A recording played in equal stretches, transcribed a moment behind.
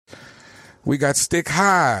We got Stick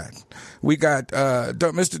Hyde. We got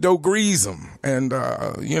Mr. Doe Greasem and,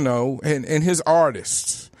 and his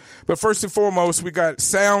artists. But first and foremost, we got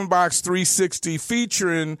Soundbox 360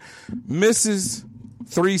 featuring Mrs.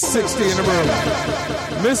 360 in the room.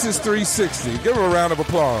 Mrs. 360. Give her a round of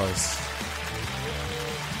applause.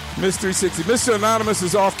 Miss 360. Mr. Anonymous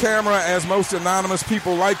is off camera, as most anonymous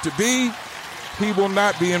people like to be. He will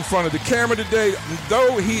not be in front of the camera today,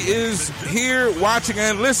 though he is here watching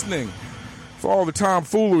and listening for all the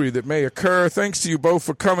tomfoolery that may occur. Thanks to you both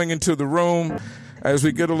for coming into the room as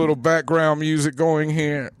we get a little background music going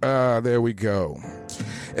here. There we go.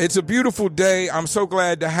 It's a beautiful day. I'm so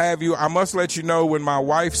glad to have you. I must let you know, when my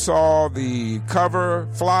wife saw the cover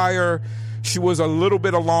flyer, she was a little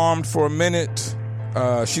bit alarmed for a minute.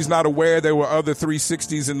 She's not aware there were other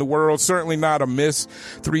 360s in the world, certainly not a Miss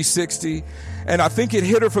 360. And I think it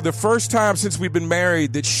hit her for the first time since we've been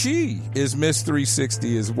married that she is Miss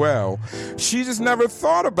 360 as well. She just never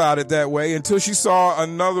thought about it that way until she saw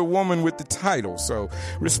another woman with the title. So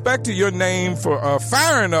respect to your name for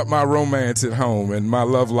firing up my romance at home and my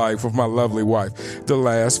love life with my lovely wife. The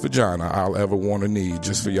last vagina I'll ever want to need,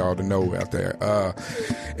 just for y'all to know out there.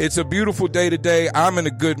 It's a beautiful day today. I'm in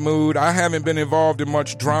a good mood. I haven't been involved in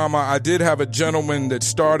much drama. I did have a gentleman that's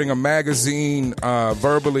starting a magazine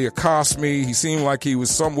verbally accost me. He seemed like he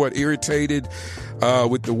was somewhat irritated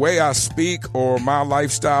with the way I speak or my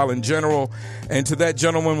lifestyle in general. And to that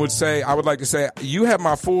gentleman I would like to say, you have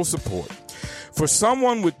my full support. For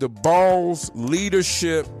someone with the balls,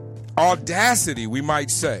 leadership, audacity, we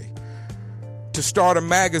might say, to start a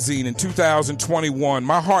magazine in 2021,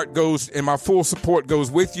 my heart goes and my full support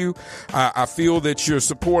goes with you. I feel that your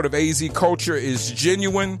support of AZ culture is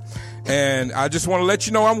genuine. And I just want to let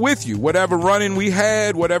you know I'm with you. Whatever run-in we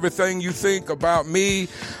had, whatever thing you think about me,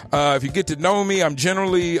 if you get to know me, I'm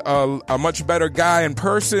generally a much better guy in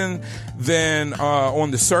person than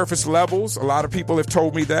on the surface levels. A lot of people have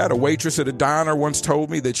told me that. A waitress at a diner once told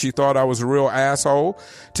me that she thought I was a real asshole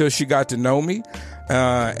till she got to know me.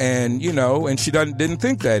 And she didn't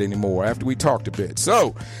think that anymore after we talked a bit.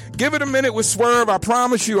 So give it a minute with Swerve. I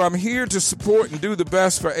promise you I'm here to support and do the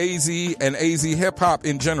best for AZ and AZ hip hop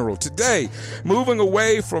in general. Today, moving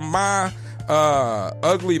away from my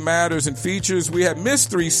ugly matters and features, we have Miss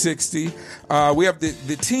 360. We have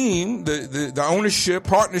the team, the ownership,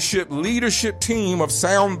 partnership, leadership team of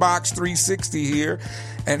Soundbox 360 here.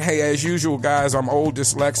 And hey, as usual, guys, I'm old,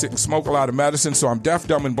 dyslexic, and smoke a lot of medicine, so I'm deaf,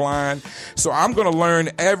 dumb, and blind. So I'm going to learn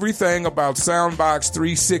everything about Soundbox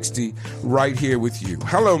 360 right here with you.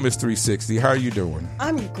 Hello, Miss 360. How are you doing?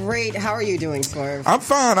 I'm great. How are you doing, Swerve? I'm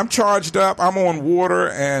fine. I'm charged up. I'm on water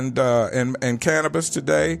and cannabis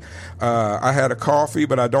today. I had a coffee,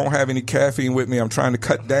 but I don't have any caffeine with me. I'm trying to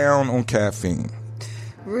cut down on caffeine.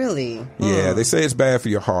 Really? Yeah, they say it's bad for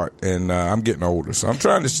your heart, and I'm getting older, so I'm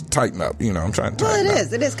trying to tighten up. I'm trying to tighten up. Well, it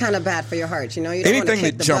is. It is kind of bad for your heart. You don't anything want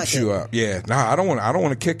to that jumps you up. Yeah, I don't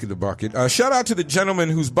want to kick the bucket. Shout out to the gentleman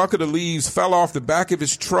whose bucket of leaves fell off the back of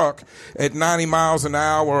his truck at 90 miles an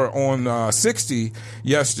hour on 60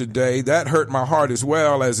 yesterday. That hurt my heart as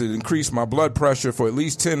well, as it increased my blood pressure for at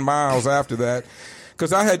least 10 miles after that.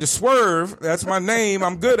 Because I had to swerve. That's my name.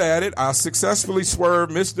 I'm good at it. I successfully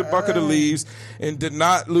swerved, missed the bucket of leaves, and did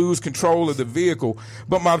not lose control of the vehicle.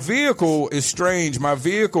 But my vehicle is strange. My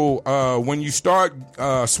vehicle, when you start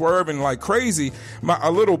swerving like crazy,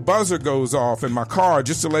 a little buzzer goes off in my car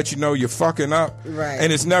just to let you know you're fucking up. Right.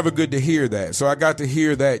 And it's never good to hear that. So I got to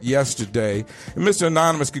hear that yesterday. And Mr.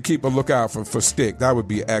 Anonymous could keep a lookout for Stick. That would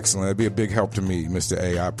be excellent. That'd be a big help to me, Mr.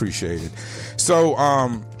 A. I appreciate it. So,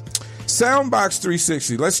 Soundbox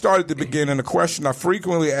 360. Let's start at the beginning. A question I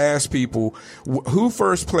frequently ask people: who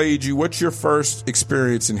first played you? What's your first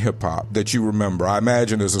experience in hip hop that you remember? I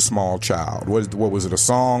imagine as a small child. What was it? A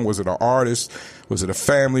song? Was it an artist? Was it a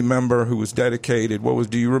family member who was dedicated?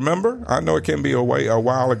 Do you remember? I know it can be a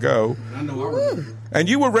while ago. I know I remember. And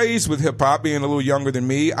you were raised with hip hop, being a little younger than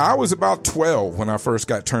me. I was about 12 when I first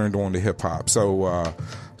got turned on to hip hop. So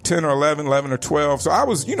 10 or 11 or 12. So I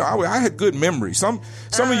was, I had good memory. Some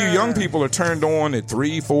of you young people are turned on at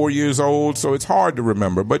 3-4 years old, so it's hard to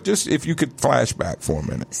remember. But just if you could flash back for a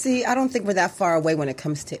minute. See, I don't think we're that far away when it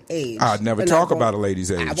comes to age. I'd never talk about a lady's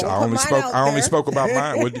age. I only spoke about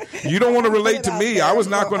mine. Well, you don't want to relate to me. I was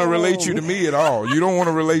not going to relate you to me at all. You don't want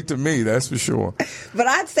to relate to me, that's for sure. But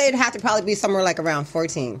I'd say it'd have to probably be somewhere like around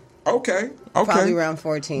 14. Okay. Probably around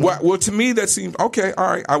 14. Well, to me, that seems... Okay, all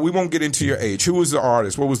right. We won't get into your age. Who was the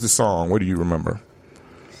artist? What was the song? What do you remember?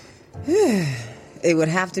 It would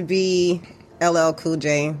have to be LL Cool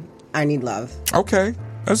J, I Need Love. Okay.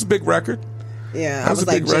 That's a big record. Yeah, I was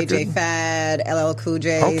like JJ Fad, LL Cool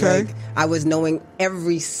J. Okay. Like, I was knowing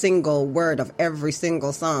every single word of every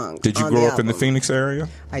single song. Did you grow up in the Phoenix area?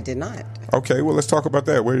 I did not. Okay, well, let's talk about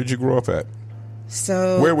that. Where did you grow up at?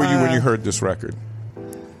 So, where were you when you heard this record?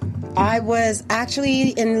 I was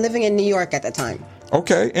actually living in New York at the time.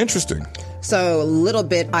 Okay, interesting. So, a little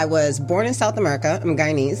bit, I was born in South America. I'm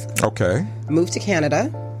Guyanese. Okay. Moved to Canada,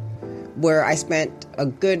 where I spent a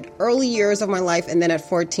good early years of my life, and then at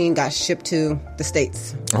 14 got shipped to the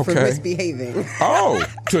States for misbehaving. Oh,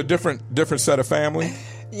 to a different set of family?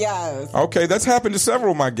 Yes. Okay, that's happened to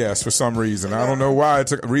several of my guests for some reason. I don't know why.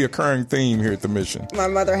 It's a reoccurring theme here at the Mission. My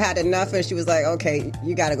mother had enough, and she was like, okay,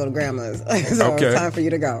 you got to go to grandma's. So it's time for you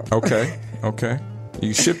to go. Okay.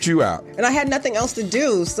 You shipped you out. And I had nothing else to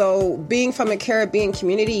do. So being from a Caribbean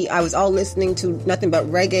community, I was all listening to nothing but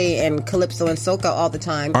reggae and calypso and soca all the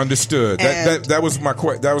time. Understood. That was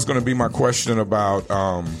going to be my question about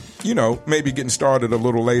maybe getting started a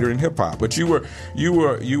little later in hip hop. But you were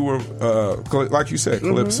like you said,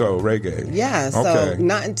 calypso, reggae. Yeah. So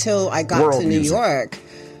not until I got to New York,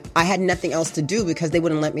 I had nothing else to do because they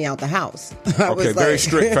wouldn't let me out the house. Very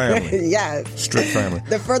strict family. Yes. Strict family.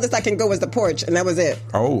 The furthest I can go was the porch, and that was it.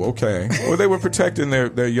 Oh, okay. Well, they were protecting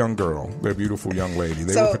their young girl, their beautiful young lady.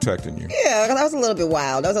 They were protecting you. Yeah, because I was a little bit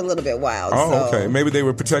wild. Oh, okay. Maybe they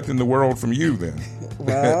were protecting the world from you then.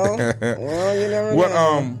 Well, you never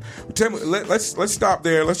know. Tell me, let's stop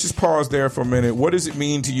there. Let's just pause there for a minute. What does it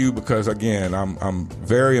mean to you? Because again, I'm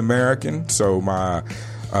very American, so my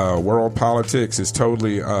world politics is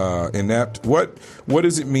totally inept. What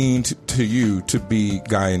does it mean to you to be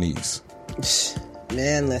Guyanese?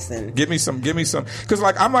 Man, listen. Give me some. Because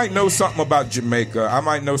I might know something about Jamaica. I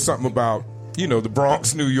might know something about the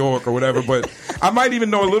Bronx, New York, or whatever. But I might even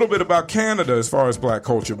know a little bit about Canada as far as black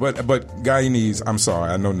culture. But Guyanese, I'm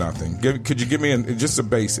sorry, I know nothing. Could you give me just the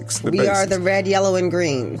basics? We are the red, yellow, and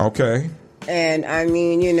green. Okay. And I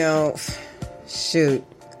mean, shoot.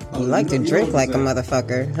 You like to drink like a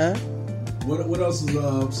motherfucker, huh? What else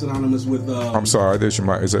is synonymous with? I'm sorry, there's your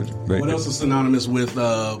mic. Is that? What else is synonymous with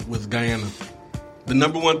Guyana? The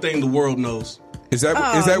number one thing the world knows. Is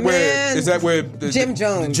that where Jim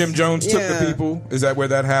Jones took the people? Is that where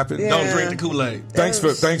that happened? Yeah. Don't drink the Kool-Aid.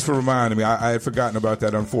 Thanks for reminding me. I had forgotten about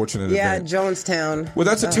that unfortunate event. Jonestown. Well,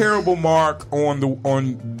 that's a terrible mark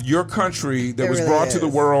on your country that was brought to the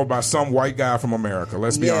world by some white guy from America.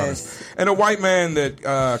 Let's be honest, and a white man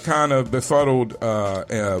that kind of befuddled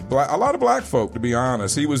a lot of black folk. To be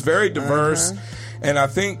honest, he was very diverse, and I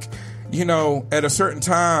think at a certain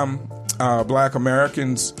time, black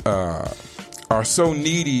Americans are so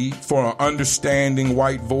needy for an understanding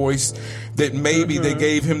white voice that maybe they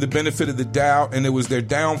gave him the benefit of the doubt, and it was their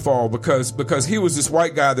downfall because he was this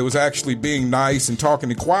white guy that was actually being nice and talking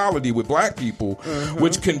equality with black people,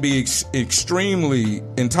 which can be extremely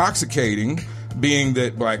intoxicating, being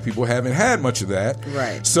that black people haven't had much of that.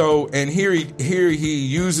 Right. So, and here he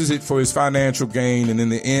uses it for his financial gain, and in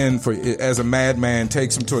the end, as a madman,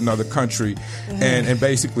 takes him to another country and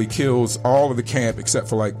basically kills all of the camp except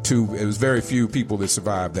for like two. It was very few people that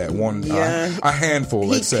survived that. A handful.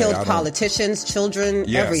 Let's say. He killed politicians, children,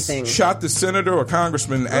 everything. Shot the senator or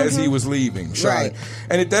congressman as he was leaving. Right.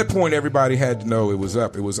 And at that point, everybody had to know it was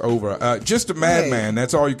up. It was over. Just a madman.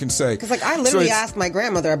 That's all you can say. Because I literally asked my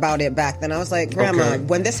grandmother about it back then. I was like, Grandma,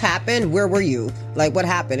 when this happened, where were you? Like, what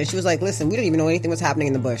happened? And she was like, listen, we didn't even know anything was happening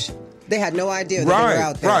in the bush. They had no idea that they were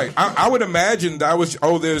out there. Right. I would imagine that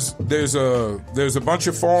there's a bunch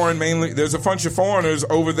of there's a bunch of foreigners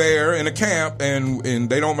over there in a camp, and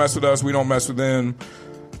they don't mess with us, we don't mess with them.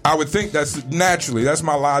 I would think that's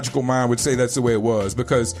my logical mind would say that's the way it was,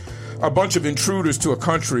 because a bunch of intruders to a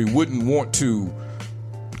country wouldn't want to.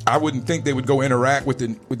 I wouldn't think they would go interact with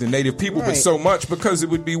the native people, but so much because it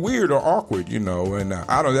would be weird or awkward, and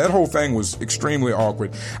that whole thing was extremely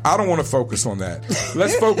awkward. I don't want to focus on that.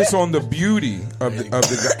 Let's focus on the beauty of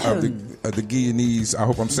the Guyanese. I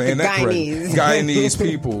hope I'm saying that correct. Guyanese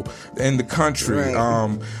people and the country.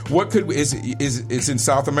 Right. It's in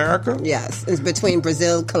South America? Yes, it's between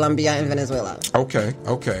Brazil, Colombia, and Venezuela. Okay.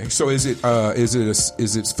 So is it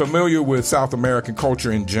familiar with South American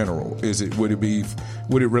culture in general?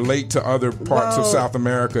 Would it relate to other parts of South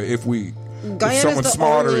America if someone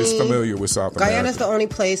smarter is familiar with South America? Guyana's the only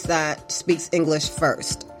place that speaks English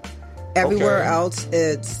first. Everywhere else,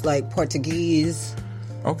 it's like Portuguese.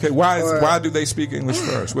 Okay, why do they speak English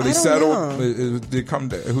first? Were they settled? Did they come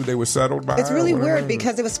to who they were settled by? It's really weird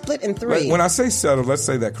because it was split in three. When I say settled, let's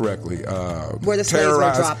say that correctly. Where the slaves were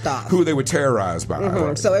dropped off. Who they were terrorized by.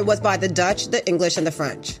 Mm-hmm. So it was by the Dutch, the English, and the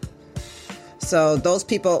French. So those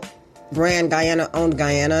people ran Guyana, owned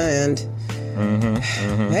Guyana, and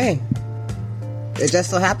hey, it just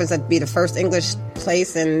so happens to be the first English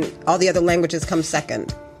place, and all the other languages come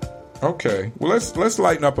second. Okay. Well, let's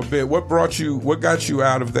lighten up a bit. What got you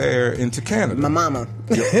out of there into Canada? My mama.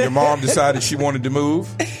 Your mom decided she wanted to move?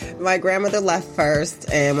 My grandmother left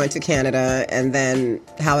first and went to Canada, and then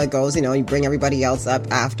how it goes, you bring everybody else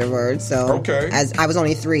up afterwards. So, okay. As I was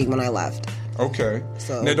only 3 when I left. Okay.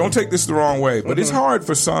 So, now, don't take this the wrong way, but it's hard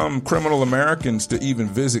for some criminal Americans to even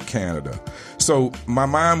visit Canada. So my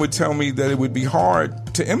mind would tell me that it would be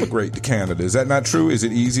hard to immigrate to Canada. Is that not true? Is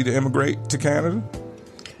it easy to immigrate to Canada?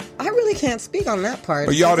 I really can't speak on that part.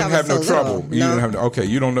 But y'all didn't have no trouble. You didn't have okay.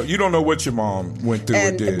 You don't know what your mom went through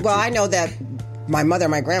or did. Well, I know that my mother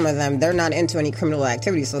and my grandmother, they're not into any criminal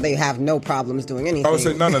activity, so they have no problems doing anything. Oh,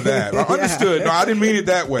 so none of that. I understood. No, I didn't mean it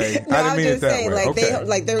that way. No, I didn't mean it that way.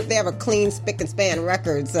 Okay. They have a clean spick and span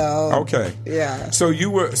record. So okay, yeah. So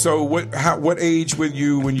what age were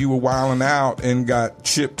you when you were wilding out and got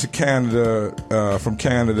shipped to Canada from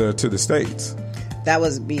Canada to the States? That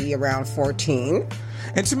was be around 14.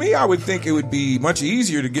 And to me, I would think it would be much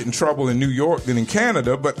easier to get in trouble in New York than in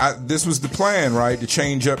Canada, but this was the plan, right? To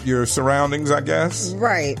change up your surroundings, I guess?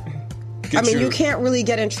 Right. You can't really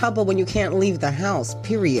get in trouble when you can't leave the house,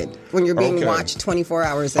 period. When you're being watched 24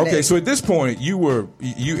 hours a day. Okay, so at this point,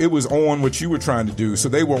 it was on what you were trying to do, so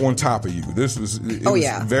they were on top of you. It was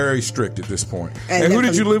very strict at this point. And who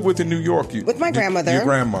did you live with in New York? With my grandmother. Your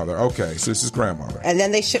grandmother. Okay, so this is grandmother. And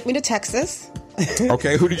then they shipped me to Texas.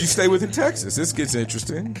 Okay, who did you stay with in Texas? This gets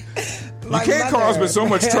interesting. You can't cause me so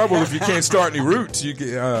much trouble if you can't start any roots.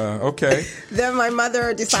 Okay. Then my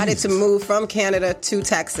mother decided to move from Canada to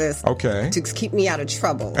Texas. Okay. To keep me out of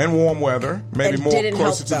trouble. And warm weather. Maybe more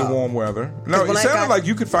closer to the warm weather. No, it sounded like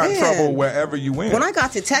you could find trouble wherever you went. When I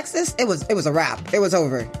got to Texas, it was a wrap. It was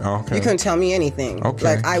over. Okay. You couldn't tell me anything.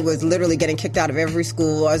 Okay. Like, I was literally getting kicked out of every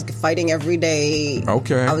school. I was fighting every day.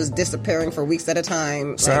 Okay. I was disappearing for weeks at a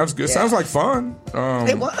time. Sounds good. Yeah. Sounds like fun.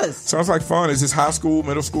 It was. Sounds like fun. Is this high school,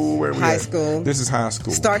 middle school? Where high school. This is high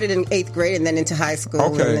school. Started in 8th grade and then into high school.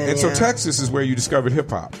 Okay. And so Texas is where you discovered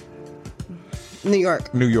hip hop. New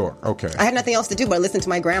York. New York, okay. I had nothing else to do but listen to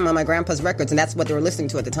my grandma and my grandpa's records, and that's what they were listening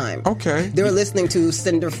to at the time. Okay. They were listening to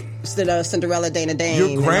Cinderella, Dana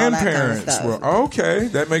Dane. Your grandparents and all that kind of stuff. were, okay.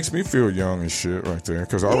 That makes me feel young as shit right there,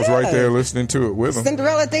 because I was right there listening to it with them.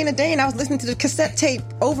 Cinderella, Dana Dane, I was listening to the cassette tape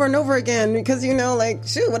over and over again, because,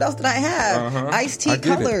 shoot, what else did I have? Ice-T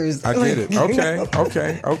Colors. I get it.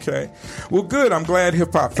 Okay. Well, good. I'm glad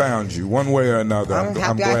hip-hop found you, one way or another. I'm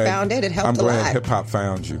happy I found it. It helped a lot. I'm glad hip-hop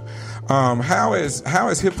found you. How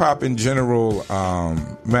has hip hop in general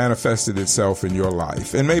manifested itself in your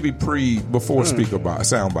life, and maybe before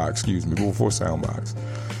Soundbox? Before Soundbox.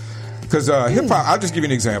 Because hip hop, I'll just give you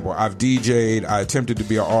an example. I've DJ'd. I attempted to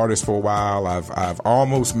be an artist for a while. I've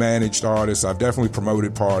almost managed artists. I've definitely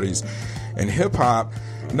promoted parties, and hip hop.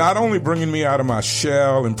 Not only bringing me out of my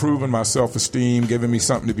shell, improving my self-esteem, giving me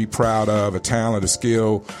something to be proud of, a talent, a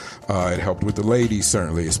skill. It helped with the ladies,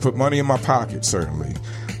 certainly. It's put money in my pocket, certainly.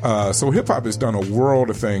 So hip-hop has done a world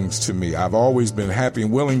of things to me. I've always been happy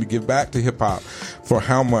and willing to give back to hip-hop for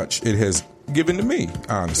how much it has given to me,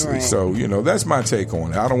 honestly. Right. So, that's my take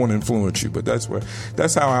on it. I don't want to influence you, but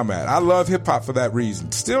that's how I'm at. I love hip-hop for that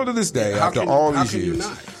reason. Still to this day, after all these years.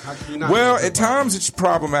 How can you not? Well, at times it's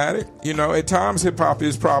problematic. At times hip-hop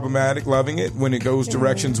is problematic, loving it, when it goes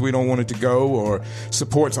directions we don't want it to go, or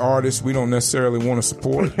supports artists we don't necessarily want to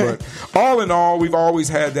support. But all in all, we've always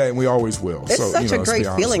had that, and we always will. It's such a great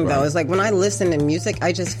feeling, though. It's like when I listen to music,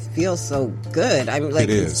 I just feel so good. It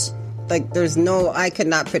is. Like, I could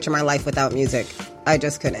not picture my life without music. I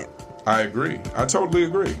just couldn't. I agree. I totally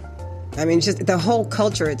agree. I mean, just the whole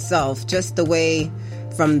culture itself, just the way,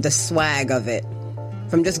 from the swag of it,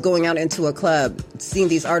 from just going out into a club, seeing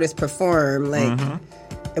these artists perform, and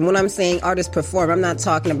when I'm saying artists perform, I'm not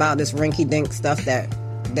talking about this rinky-dink stuff that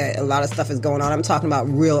a lot of stuff is going on. I'm talking about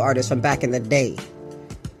real artists from back in the day.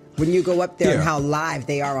 When you go up there and how live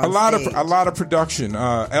they are on stage. A lot of production.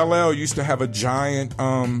 LL used to have a giant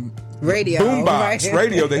radio boombox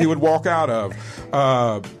radio that he would walk out of.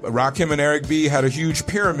 Rakim and Eric B had a huge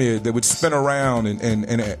pyramid that would spin around, and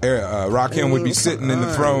Rakim would be sitting in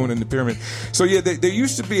the throne in the pyramid. So there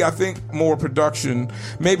used to be, I think, more production,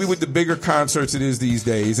 maybe with the bigger concerts it is these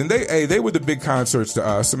days. And they were the big concerts to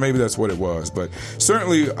us, so maybe that's what it was. But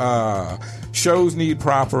certainly shows need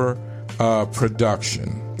proper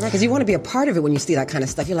production. Right, because you want to be a part of it when you see that kind of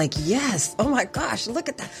stuff. You're like, yes, oh my gosh, look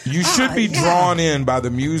at that. You should be drawn in by the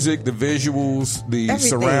music, the visuals, the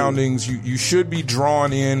surroundings. You should be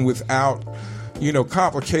drawn in without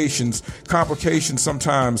complications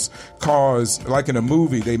sometimes cause, like in a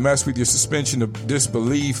movie, they mess with your suspension of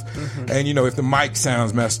disbelief. And if the mic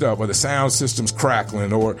sounds messed up, or the sound system's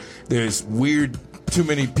crackling, or there's too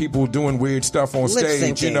many people doing weird stuff on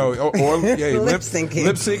stage, lip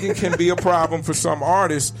syncing can be a problem for some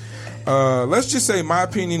artists. Let's just say my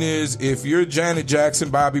opinion is, if you're Janet Jackson,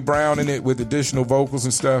 Bobby Brown in it with additional vocals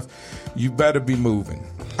and stuff, you better be moving.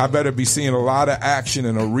 I better be seeing a lot of action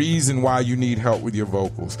and a reason why you need help with your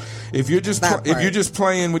vocals. If you're just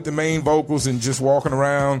playing with the main vocals and just walking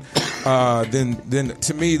around, then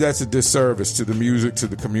to me that's a disservice to the music, to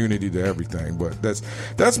the community, to everything. But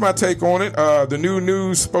that's my take on it. The new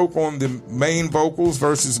news spoke on the main vocals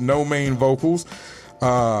versus no main vocals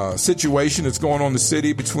situation that's going on in the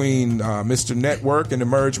city between Mr. Network and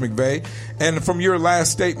Emerge McVeigh. And from your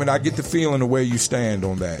last statement, I get the feeling of where you stand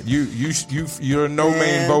on that. You're a no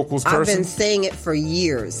main vocals person. I've been saying it for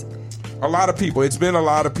years. It's been a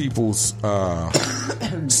lot of people's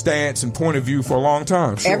stance and point of view for a long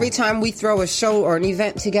time. Sure. Every time we throw a show or an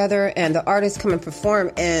event together and the artists come and perform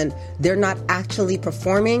and they're not actually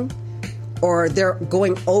performing, or they're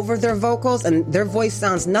going over their vocals and their voice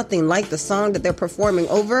sounds nothing like the song that they're performing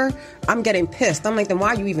over, I'm getting pissed. I'm like, then why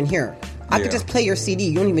are you even here? I could just play your CD.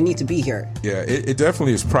 You don't even need to be here. Yeah, it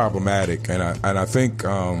definitely is problematic, and I think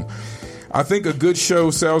a good show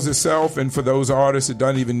sells itself, and for those artists, it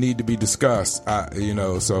doesn't even need to be discussed.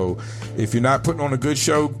 So if you're not putting on a good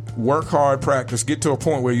show, work hard, practice, get to a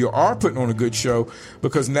point where you are putting on a good show,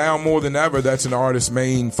 because now more than ever, that's an artist's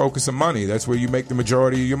main focus of money. That's where you make the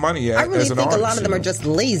majority of your money at. I really as an think artist, a lot of them are just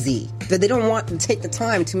lazy, that they don't want to take the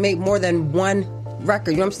time to make more than one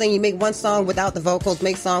record. You know what I'm saying? You make one song without the vocals,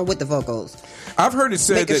 make a song with the vocals. I've heard it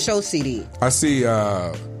said make a show CD. I see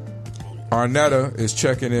Arnetta is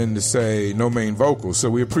checking in to say no main vocals. So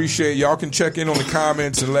we appreciate y'all can check in on the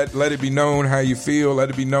comments and let it be known how you feel. Let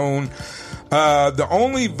it be known. The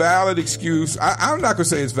only valid excuse, I'm not going to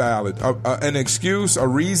say it's valid, an excuse, a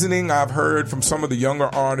reasoning I've heard from some of the younger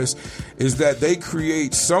artists is that they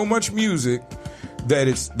create so much music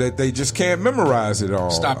that they just can't memorize it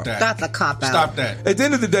all. Stop that. That's a cop-out. Stop that. At the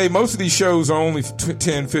end of the day, most of these shows are only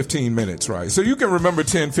 10, 15 minutes, right? So you can remember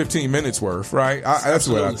 10, 15 minutes worth, right? That's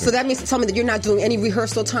what I think. So that means to tell me that you're not doing any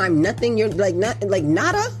rehearsal time, nothing? You're like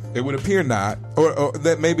nada? It would appear not. Or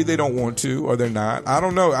that maybe they don't want to, or they're not. I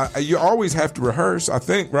don't know. You always have to rehearse, I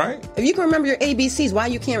think, right? If you can remember your ABCs, why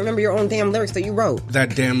you can't remember your own damn lyrics that you wrote?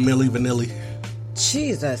 That damn Milli Vanilli.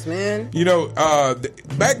 Jesus, man.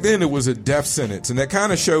 Back then it was a death sentence, and that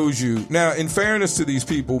kind of shows you. Now, in fairness to these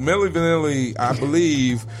people, Milli Vanilli, I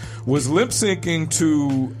believe, was lip syncing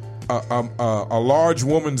to a large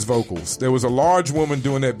woman's vocals. There was a large woman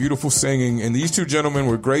doing that beautiful singing, and these two gentlemen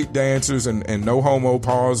were great dancers, and no homo,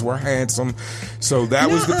 paws were handsome. So that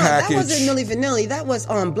was the package. That wasn't Milli Vanilli. That was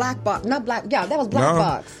Black Box. Not Black. Yeah, that was Black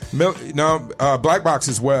Box. Black Box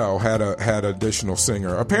as well had additional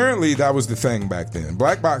singer. Apparently, that was the thing back then.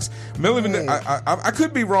 Black Box. Milli Vanilli. I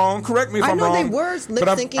could be wrong. Correct me if I'm wrong. I know they were lip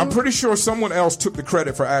syncing. I'm pretty sure someone else took the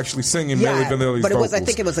credit for actually singing Milli Vanilli's vocals. I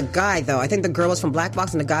think it was a guy though. I think the girl was from Black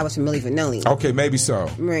Box and the guy was from Milli Vanilli. Okay, maybe so.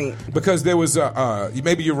 Right. Because there was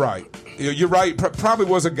maybe you're right. You're right. Probably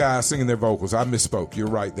was a guy singing their vocals. I misspoke. You're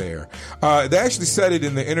right there. They actually said it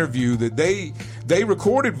in the interview that they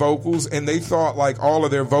recorded vocals and they thought like all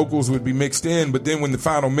of their vocals would be mixed in, but then when the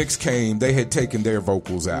final mix came, they had taken their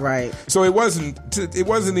vocals out. Right. So it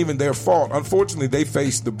wasn't even their fault. Unfortunately, they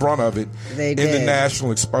faced the brunt of it in the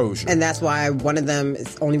national exposure. And that's why only one of them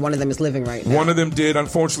is living right now. One of them did,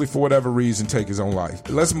 unfortunately, for whatever reason, take his own life.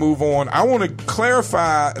 Let's move on. I want to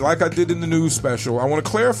clarify, like I did in the news special, I want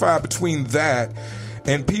to clarify between that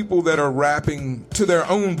and people that are rapping to their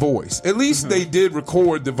own voice. At least they did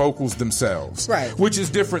record the vocals themselves, right? Which is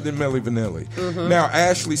different than Milli Vanilli. Now,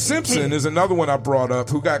 Ashley Simpson is another one I brought up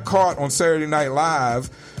who got caught on Saturday Night Live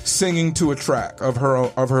singing to a track of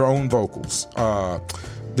her own vocals.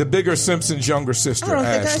 The bigger Simpson's younger sister, I don't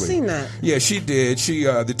Ashley. think I've seen that. Yeah, she did. She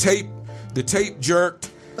the tape jerked.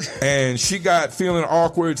 And she got feeling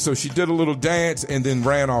awkward, so she did a little dance and then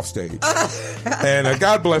ran off stage. And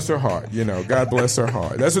God bless her heart, God bless her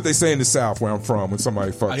heart. That's what they say in the South where I'm from when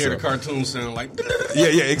somebody fucks up. I hear the cartoon sound like...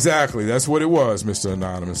 Yeah, exactly. That's what it was, Mr.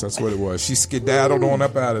 Anonymous. That's what it was. She skedaddled on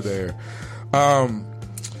up out of there.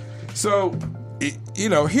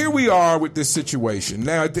 Here we are with this situation.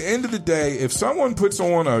 Now, at the end of the day, if someone puts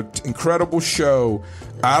on an incredible show,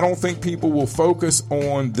 I don't think people will focus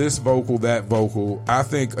on this vocal, that vocal. I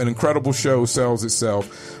think an incredible show sells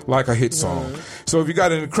itself like a hit song. So if you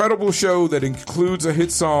got an incredible show that includes a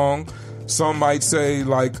hit song, some might say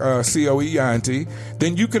like COE Auntie,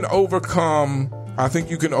 then you can overcome I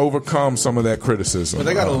think you can overcome some of that criticism. But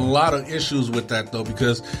they got a lot of issues with that, though,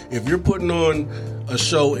 because if you're putting on a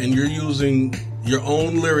show and you're using your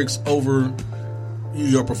own lyrics over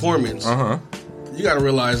your performance, you got to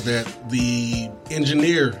realize that the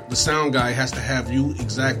engineer, the sound guy, has to have you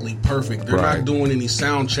exactly perfect. They're not doing any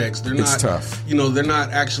sound checks. They're not tough. They're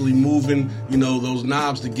not actually moving, those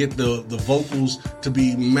knobs to get the vocals to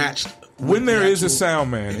be matched. When there is a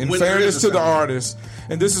sound man, in fairness to the artist,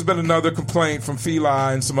 and this has been another complaint from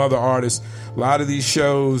Feli and some other artists, a lot of these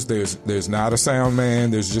shows, there's not a sound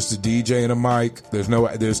man, there's just a DJ and a mic.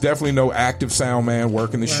 There's definitely no active sound man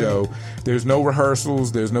working the show. There's no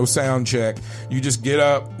rehearsals, there's no sound check. You just get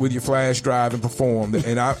up with your flash drive and perform.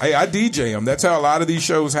 And I DJ them. That's how a lot of these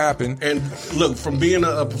shows happen. And look, from being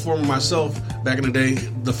a performer myself back in the day,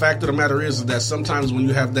 the fact of the matter is that sometimes when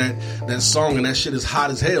you have that song and that shit is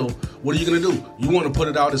hot as hell, what are you going to do? You want to put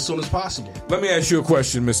it out as soon as possible. Let me ask you a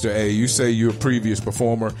question, Mr. A. You say you're a previous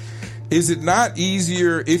performer. Is it not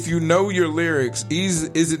easier, if you know your lyrics, is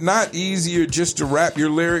it not easier just to rap your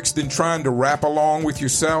lyrics than trying to rap along with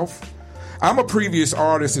yourself? I'm a previous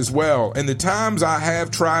artist as well, and the times I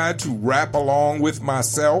have tried to rap along with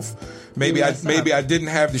myself, maybe I didn't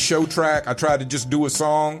have the show track. I tried to just do a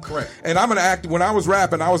song. Correct. And when I was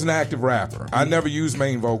rapping, I was an active rapper. I never used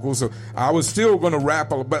main vocals, so I was still going to rap,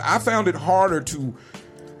 but I found it harder to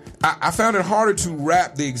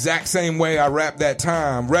rap the exact same way I rapped that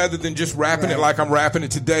time, rather than just rapping it like I'm rapping it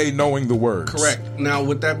today, knowing the words. Correct. Now,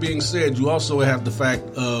 with that being said, you also have the fact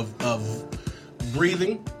of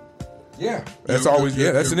breathing. Yeah, that's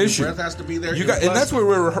an issue. Your breath has to be there. And that's where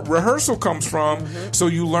rehearsal comes from. So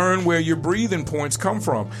you learn where your breathing points come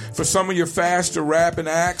from. For some of your faster rapping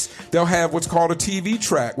acts, they'll have what's called a TV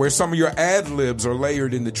track, where some of your ad libs are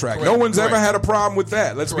layered in the track. Correct. No one's ever had a problem with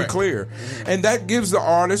that. Let's be clear. And that gives the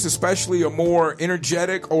artist, especially a more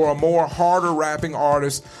energetic or a more harder rapping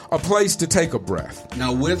artist, a place to take a breath.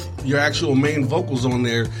 Now, with your actual main vocals on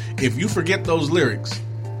there, if you forget those lyrics,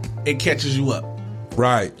 it catches you up.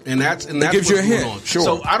 Right, and that's it gives you a hint. On. Sure.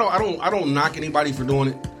 So I don't knock anybody for doing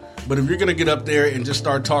it, but if you're gonna get up there and just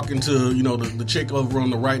start talking to the chick over on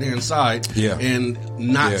the right hand side, and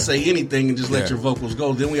not say anything and just let your vocals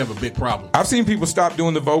go, then we have a big problem. I've seen people stop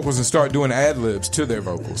doing the vocals and start doing ad libs to their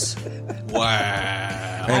vocals. Wow.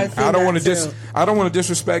 And I don't want to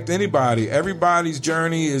disrespect anybody. Everybody's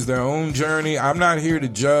journey is their own journey. I'm not here to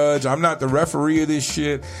judge. I'm not the referee of this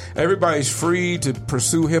shit. Everybody's free to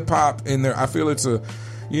pursue hip hop in there. I feel it's a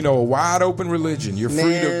wide open religion. You're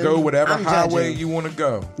free to go whatever highway you want to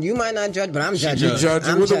go. You might not judge, but I'm judging. You're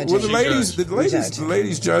judging. The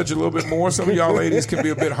ladies judge a little bit more. Some of y'all ladies can be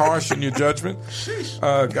a bit harsh in your judgment.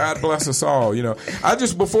 God bless us all.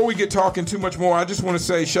 Before we get talking too much more, I just want to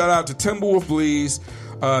say shout out to Timberwolf Blees,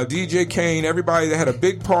 DJ Kane, everybody that had a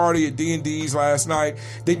big party at D&D's last night.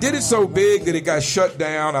 They did it so big that it got shut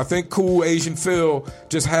down. I think Cool Asian Phil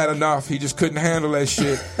just had enough. He just couldn't handle that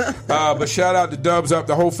shit. But shout out to Dubs Up,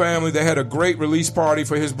 the whole family. They had a great release party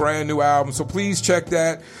for his brand new album. So please check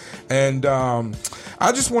that. And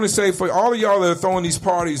I just want to say, for all of y'all that are throwing these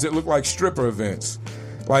parties that look like stripper events,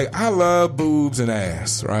 like, I love boobs and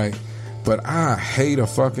ass, right? But I hate a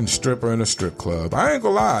fucking stripper in a strip club. I ain't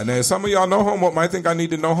gonna lie. Now, some of y'all no homo might think I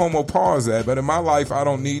need to no homo pause that, but in my life, I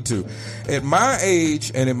don't need to. At my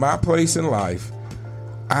age and in my place in life,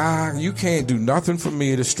 you can't do nothing for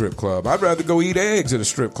me at a strip club. I'd rather go eat eggs at a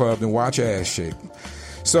strip club than watch ass shake.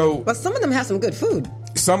 But some of them have some good food.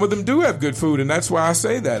 Some of them do have good food, and that's why I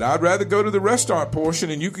say that. I'd rather go to the restaurant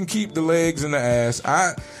portion, and you can keep the legs and the ass.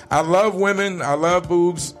 I love women. I love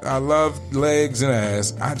boobs. I love legs and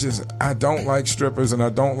ass. I don't like strippers, and I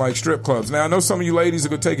don't like strip clubs. Now, I know some of you ladies are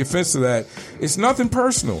going to take offense to that. It's nothing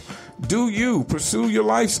personal. Do you. Pursue your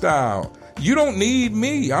lifestyle. You don't need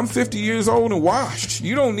me. I'm 50 years old and washed.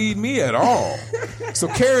 You don't need me at all. So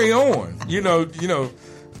carry on.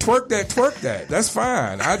 Twerk that. That's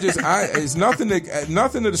fine. It's nothing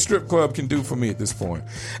that a strip club can do for me at this point.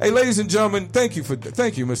 Hey, ladies and gentlemen, thank you,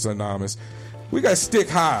 Mr. Anonymous. We got Stick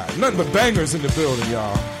High. Nothing but bangers in the building,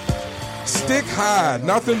 y'all. Stick High.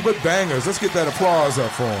 Nothing but bangers. Let's get that applause up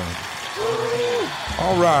for him.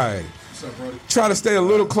 All right. What's up, brother? Try to stay a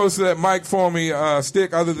little closer to that mic for me,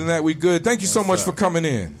 Stick. Other than that, we good. Thank you so much for coming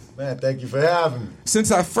in. Man, thank you for having me.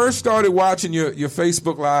 Since I first started watching your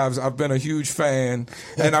Facebook Lives, I've been a huge fan,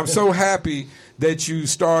 and I'm so happy that you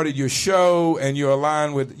started your show and you're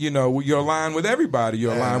aligned with, you're aligned with everybody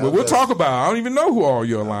you're aligned with. We'll talk about it. I don't even know who all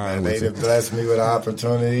you're aligned with. They blessed me with the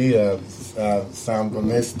opportunity of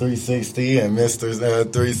Miss 360 and Mr.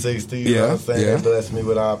 360. You know what I'm saying? They blessed me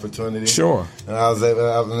with the opportunity. Sure. And I was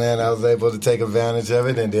able to take advantage of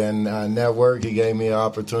it, and then Network, he gave me an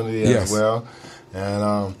opportunity as well. And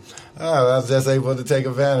I was just able to take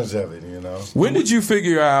advantage of it, you know. When did you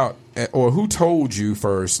figure out, or who told you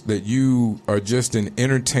first, that you are just an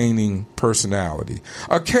entertaining personality?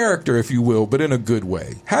 A character, if you will, but in a good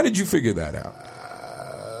way. How did you figure that out?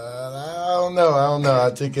 I don't know. I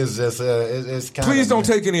think it's just it's kind of. Please don't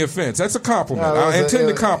take any offense. That's a compliment. I intend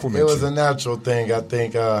to compliment you. It was a natural thing. I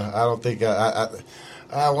think. I don't think.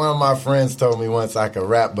 One of my friends told me once I could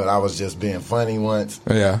rap, but I was just being funny once.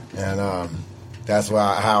 Yeah. And that's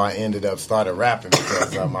how I ended up started rapping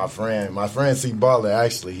because my friend C Baller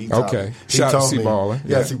actually he told C Baller.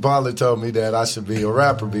 Yeah, C Baller told me that I should be a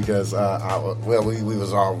rapper because we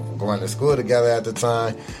was all going to school together at the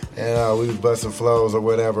time and we was busting flows or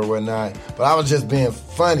whatnot. But I was just being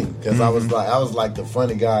funny because I was like the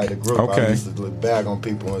funny guy of the group. Okay. I used to look back on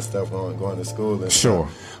people and stuff going to school and sure.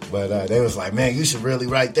 stuff. But they was like, man, you should really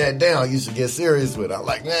write that down. You should get serious with it. I'm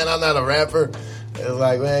like, man, I'm not a rapper. It was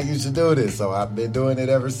like, man, you should do this. So I've been doing it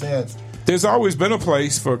ever since. There's always been a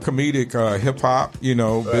place for comedic hip-hop, you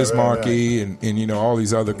know, Biz Markie and, you know, all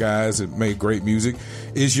these other guys that made great music.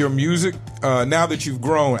 Is your music, now that you've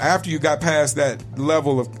grown, after you got past that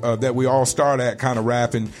level of that we all start at, kind of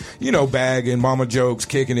rapping, you know, bagging, mama jokes,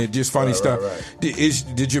 kicking it, just funny stuff. Right.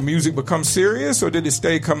 Did your music become serious or did it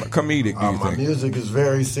stay comedic, do you think? My music is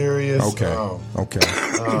very serious. Okay. I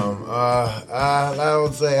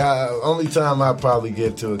would say only time I probably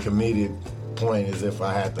get to a comedic point is if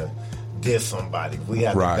I had to diss somebody. We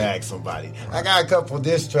have to bag somebody. I got a couple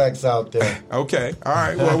diss tracks out there. Okay. All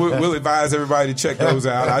right. Well, we'll advise everybody to check those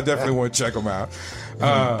out. I definitely want to check them out.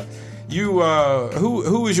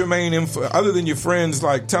 Who is your main influence, other than your friends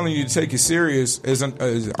like telling you to take it serious as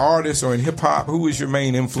an artist or in hip hop? Who is your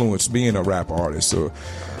main influence being a rap artist? Or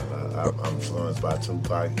I'm influenced by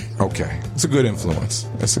Tupac. Okay, it's a good influence.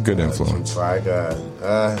 That's a good influence. Tupac,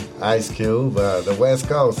 Ice Cube, the West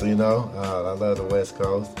Coast. You know, I love the West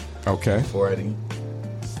Coast. Okay. 40,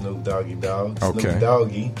 Snoop Doggy Dogg. Okay. Snoop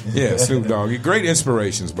Doggy. Yeah, Snoop Doggy. Great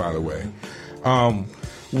inspirations, by the way.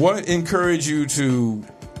 What encouraged you to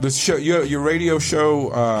the show? Your radio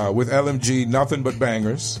show with LMG, Nothing But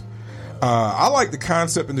Bangers. I like the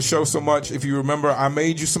concept in the show so much. If you remember, I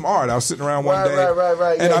made you some art. I was sitting around one day,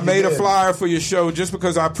 right. and I made a flyer for your show just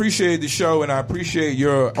because I appreciate the show and I appreciate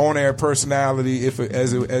your on-air personality,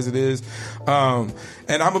 as it is.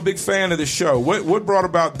 And I'm a big fan of the show. What brought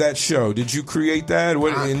about that show? Did you create that?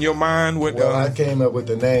 In your mind? I came up with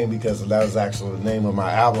the name because that was actually the name of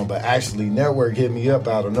my album. But actually, Network hit me up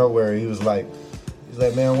out of nowhere. He was like,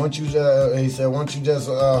 man, why don't you just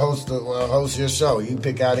host your show? You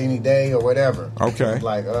pick out any day or whatever. Okay. I was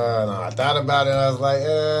like, no. I thought about it. I was like,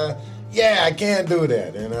 yeah, I can do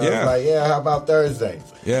that. And I was like, yeah, how about Thursdays?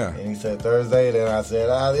 Yeah. And he said Thursday. Then I said,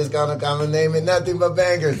 it's gonna name it Nothing But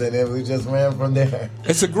Bangers, and then we just ran from there.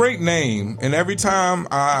 It's a great name, and every time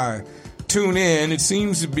I tune in, it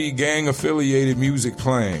seems to be gang-affiliated music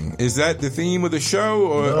playing. Is that the theme of the show,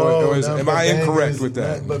 or am I incorrect with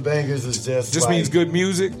that? But Bangers is just means good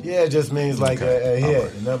music? Yeah, it just means like a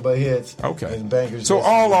hit. Right. Nothing but hits. Okay. And Bangers. So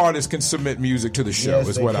all artists can submit music to the show, yes,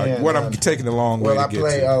 is what I'm taking a long way to get to. Well,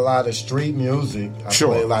 I play a lot of street music.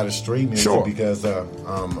 Play a lot of street music because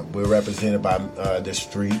we're represented by the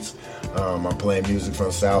streets. I'm playing music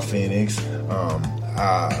from South Phoenix,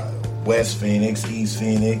 West Phoenix, East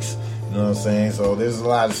Phoenix. You know what I'm saying? So there's a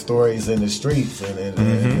lot of stories in the streets, and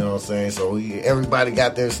you know what I'm saying? So everybody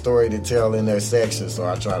got their story to tell in their section, so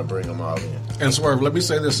I try to bring them all in. And Swerve, let me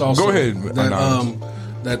say this also. Go ahead.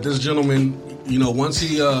 That this gentleman, you know, once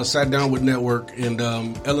he sat down with Network and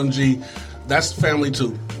LMG, that's family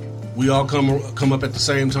too. We all come up at the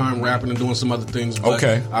same time, rapping and doing some other things. But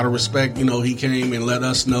out of respect, you know, he came and let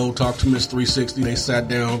us know, talked to Miss 360. They sat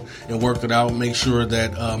down and worked it out, make sure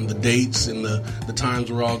that the dates and the times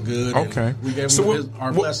were all good. Okay. And we gave him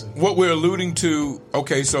our blessing. What we're alluding to,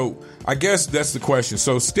 so I guess that's the question.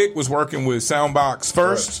 So Stick was working with Soundbox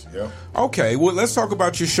first? Yeah. Okay, well, let's talk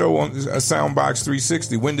about your show on Soundbox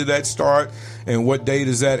 360. When did that start, and what day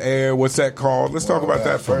does that air? What's that called? Let's talk about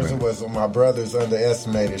that for a minute. First, it was my brother's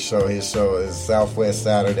Underestimated show. His show is Southwest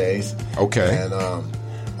Saturdays. Okay. And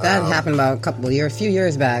that happened about a few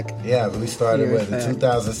years back. Yeah, we started in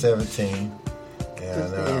 2017.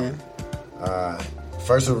 And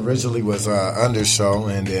first originally was Under Show,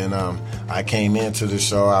 and then I came into the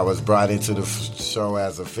show. I was brought into the show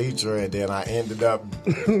as a feature, and then I ended up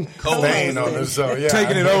staying on the show. Yeah,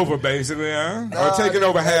 taking it over, basically, huh? No, or taking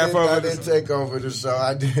over half of it? I didn't take over the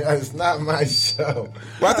show. It's not my show.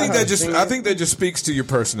 Well, I think that just speaks to your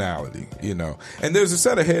personality, you know. And there's a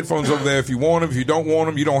set of headphones over there. If you want them, if you don't want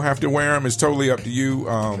them, you don't have to wear them. It's totally up to you.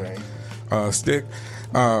 Stick.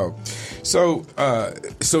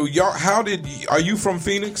 So y'all, are you from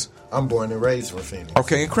Phoenix? I'm born and raised from Phoenix.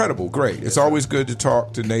 Okay, incredible, great. It's always good to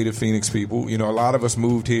talk to native Phoenix people. You know, a lot of us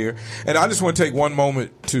moved here. And I just want to take one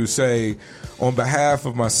moment to say, on behalf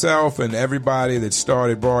of myself and everybody that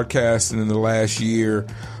started broadcasting in the last year,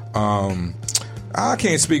 I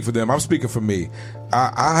can't speak for them. I'm speaking for me.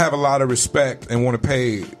 I have a lot of respect and want to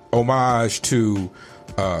pay homage to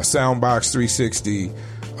Soundbox 360,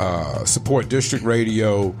 Support District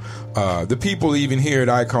Radio, the people even here at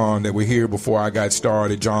Icon that were here before I got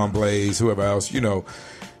started, John Blaze, whoever else, you know.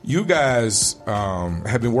 You guys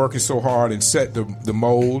have been working so hard and set the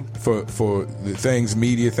mold for the things,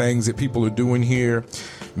 media things that people are doing here.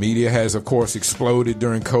 Media has, of course, exploded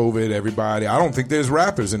during COVID. Everybody, I don't think there's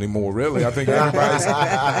rappers anymore, really. I think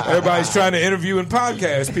everybody's trying to interview and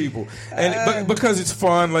podcast people. But because it's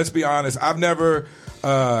fun, let's be honest, I've never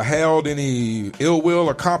held any ill will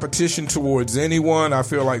or competition towards anyone. I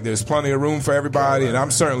feel like there's plenty of room for everybody, and I'm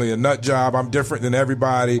certainly a nut job. I'm different than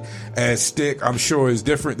everybody. As Stick, I'm sure, is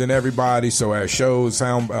different than everybody. So as Shows,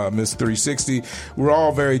 Sound, Miss 360, we're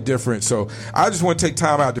all very different. So I just want to take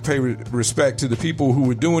time out to pay respect to the people who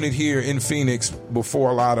were doing it here in Phoenix before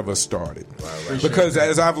a lot of us started. Right. Because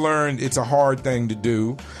as I've learned, it's a hard thing to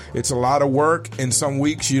do. It's a lot of work, and some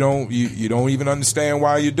weeks you don't even understand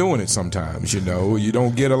why you're doing it sometimes, you know. You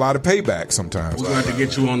don't get a lot of payback sometimes. We're going to have to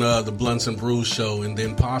get you on the Blunts and Brews show, and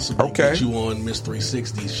then possibly get you on Miss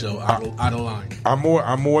 360's show, out of line. I'm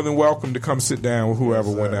more than welcome to come sit down with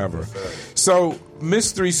whoever, whenever. So,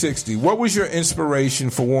 Miss 360, what was your inspiration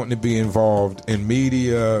for wanting to be involved in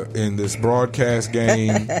media, in this broadcast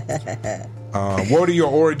game? What are your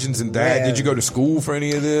origins in that? Did you go to school for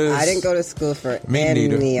any of this? I didn't go to school for Me any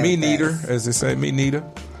neither. of Me neither, this. as they say. Me neither.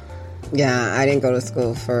 Yeah, I didn't go to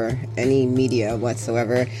school for any media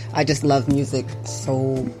whatsoever. I just love music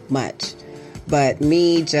so much. But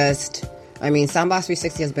Soundbox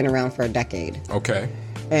 360 has been around for a decade. Okay.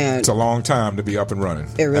 And it's a long time to be up and running.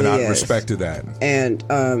 It really and I is. respected that. And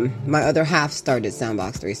my other half started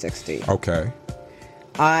Soundbox 360. Okay.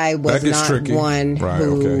 I was not tricky. one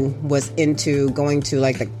who was into going to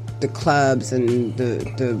like the clubs and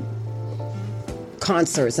the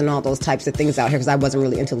concerts and all those types of things out here because I wasn't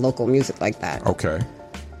really into local music like that. Okay.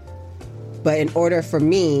 But in order for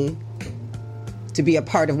me to be a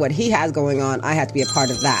part of what he has going on, I had to be a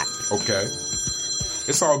part of that. Okay.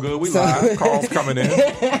 It's all good. We live. Calls coming in.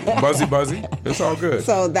 Buzzy. It's all good.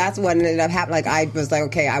 So that's what ended up happening. Like I was like,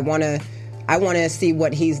 okay, I want to see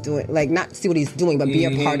what he's doing. Like not see what he's doing, but be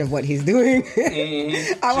a part of what he's doing.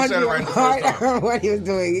 I want to be a part of what he was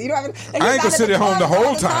doing. You know what I mean? Like, I ain't gonna sit at home the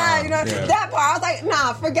whole time. You know that part. I was like,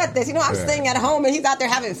 nah, forget this. You know, I'm staying at home and he's out there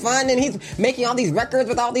having fun and he's making all these records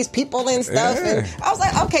with all these people and stuff. Yeah. And I was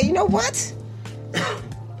like, okay, you know what?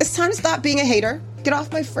 It's time to stop being a hater. Get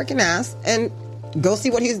off my freaking ass and go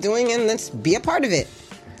see what he's doing and let's be a part of it.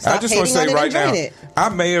 Stop I just want to say right now, it. I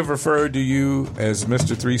may have referred to you as Mr.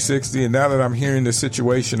 360, and now that I'm hearing this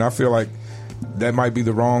situation, I feel like that might be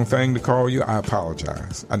the wrong thing to call you. I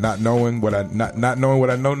apologize. Not knowing what I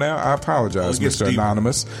know now, I apologize, Mr. deep.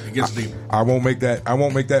 Anonymous. It gets deep. I won't make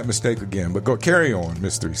that mistake again. But go carry on,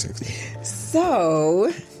 Miss 360.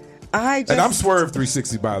 So and I'm Swerve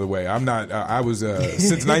 360, by the way. I'm not. I was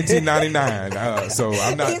since 1999, so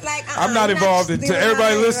I'm not. Like, I'm not involved in. To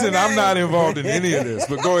everybody listening, okay. I'm not involved in any of this.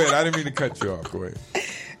 But go ahead. I didn't mean to cut you off. Go ahead.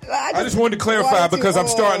 I just wanted to clarify because I'm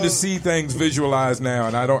starting to see things visualized now,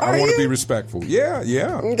 and I want to be respectful. Yeah.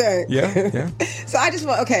 Okay. Yeah. So I just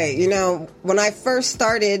want. Okay, you know, when I first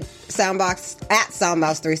started Soundbox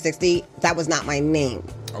 360, that was not my name.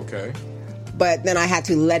 Okay. But then I had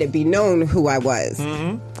to let it be known who I was.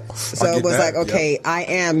 Mm-hmm. So it was like, okay, I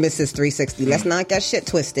am Mrs. 360. Let's not get shit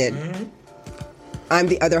twisted. Mm-hmm. I'm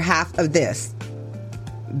the other half of this.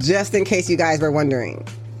 Just in case you guys were wondering.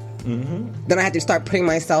 Mm-hmm. Then I had to start putting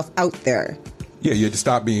myself out there. Yeah, you had to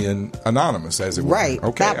stop being anonymous, as it were. Right,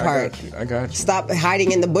 okay, that part. I got you. Stop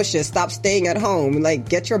hiding in the bushes. Stop staying at home. Like,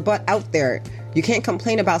 get your butt out there. You can't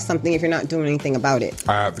complain about something if you're not doing anything about it.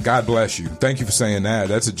 God bless you. Thank you for saying that.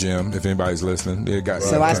 That's a gem, if anybody's listening.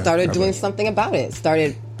 So I started doing something about it.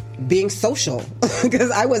 Started being social. Because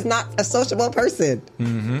I was not a sociable person.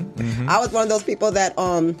 Mm-hmm, mm-hmm. I was one of those people that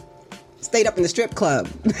stayed up in the strip club.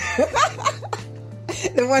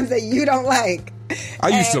 The ones that you don't like. I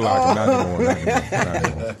used to like them.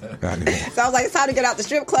 Not anymore. So I was like, it's time to get out the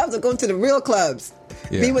strip clubs and go to the real clubs.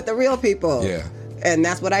 Yeah. Be with the real people. Yeah. And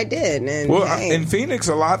that's what I did. And in Phoenix,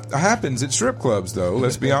 a lot happens at strip clubs, though.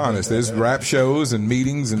 Let's be honest. There's rap shows and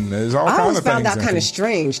meetings, and there's all kinds of things. I always found that kind of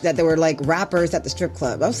strange that there were like rappers at the strip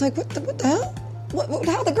club. I was like, what the hell?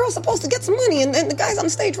 how the girl's supposed to get some money and the guy's on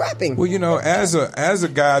stage rapping? Well, you know, as a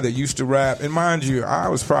guy that used to rap, and mind you, I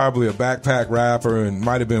was probably a backpack rapper and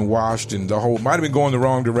might have been washed and might have been going the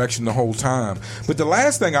wrong direction the whole time. But the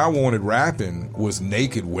last thing I wanted rapping was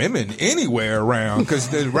naked women anywhere around, because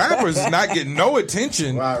the rappers is not getting no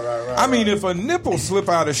attention. Right. I mean, if a nipple slip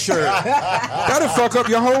out of shirt, that'll fuck up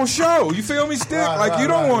your whole show. You feel me, Stick?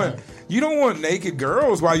 You don't want naked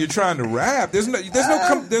girls while you're trying to rap. There's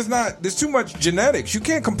too much genetics. You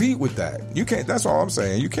can't compete with that. You can't. That's all I'm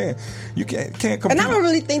saying. You can't compete. And I don't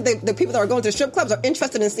really think that the people that are going to strip clubs are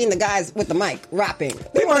interested in seeing the guys with the mic rapping.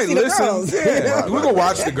 They might see listen. The girls. Yeah, we're gonna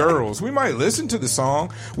watch the girls. We might listen to the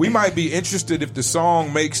song. We might be interested if the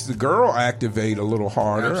song makes the girl activate a little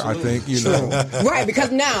harder. Absolutely. I think, you know. Right,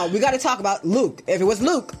 because now we got to talk about Luke. If it was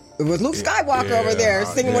Luke Skywalker over there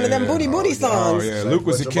singing one of them booty songs. Oh yeah, Luke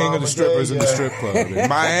was the king of the strippers in the strip club. In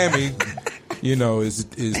Miami, you know, is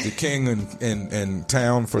the king in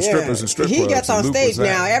town for strippers and strip clubs. He gets on stage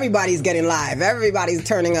now. That. Everybody's getting live. Everybody's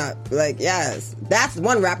turning up. Like, yes, that's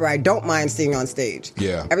one rapper I don't mind seeing on stage.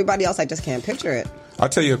 Yeah. Everybody else, I just can't picture it. I'll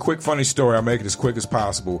tell you a quick funny story. I'll make it as quick as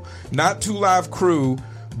possible. Not 2 Live Crew,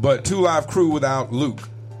 but 2 Live Crew without Luke.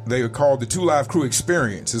 They are called the 2 Live Crew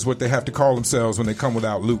Experience, is what they have to call themselves when they come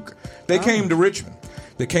without Luke. They came to Richmond.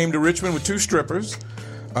 They came to Richmond with 2 strippers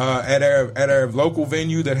at our local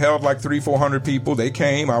venue that held like 300-400 people. They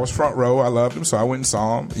came. I was front row. I loved them, so I went and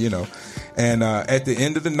saw them, you know. And at the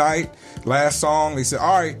end of the night, last song, they said,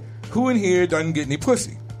 all right, who in here doesn't get any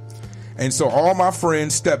pussy? And so all my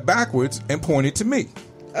friends stepped backwards and pointed to me.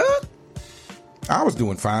 I was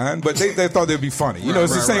doing fine, but they thought they'd be funny. You know,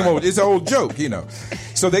 it's the same old, it's an old joke, you know.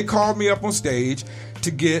 So they called me up on stage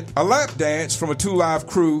to get a lap dance from a 2 Live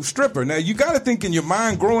Crew stripper. Now, you got to think in your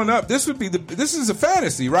mind growing up, this is a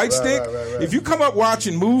fantasy, right, Stick? Right. If you come up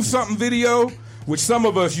watching Move Something video, which some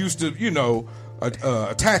of us used to, you know,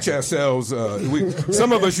 attach ourselves.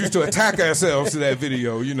 Some of us used to attack ourselves to that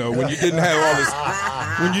video. You know, when you didn't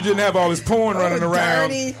have all this porn running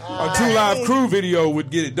around. A 2 Live Crew video would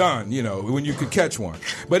get it done. You know, when you could catch one.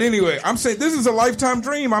 But anyway, I'm saying this is a lifetime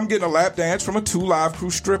dream. I'm getting a lap dance from a 2 Live Crew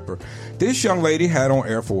stripper. This young lady had on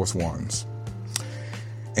Air Force Ones,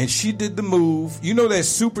 and she did the move. You know that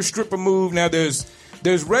super stripper move. Now there's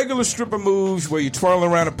regular stripper moves where you twirl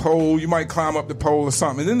around a pole, you might climb up the pole or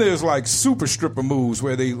something. And then there's like super stripper moves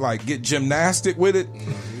where they like get gymnastic with it.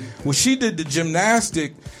 Mm-hmm. Well, she did the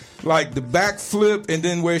gymnastic, like the back flip, and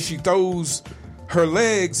then where she throws her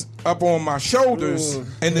legs up on my shoulders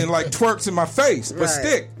and then like twerks in my face. But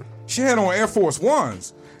Stick, she had on Air Force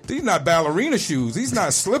Ones. These not ballerina shoes. These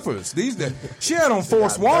not slippers. She had on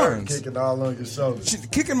Force Ones. Kicking all on your shoulders. She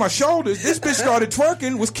kicking my shoulders. This bitch started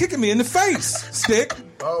twerking, was kicking me in the face, Stick.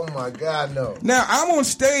 Oh my God, no. Now I'm on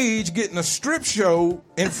stage getting a strip show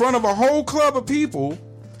in front of a whole club of people,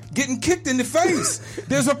 getting kicked in the face.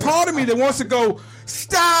 There's a part of me that wants to go,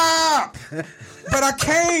 stop! But I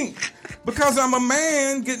can't. Because I'm a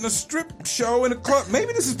man getting a strip show in a club.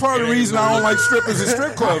 Maybe this is part of the reason I don't like strippers and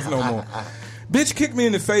strip clubs no more. Bitch kicked me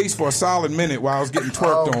in the face for a solid minute while I was getting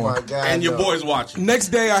twerked on. My God, and your boys watching. Next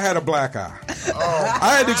day, I had a black eye.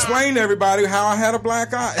 I had to explain to everybody how I had a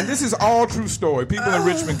black eye. And this is all true story. People in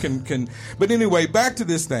Richmond can. But anyway, back to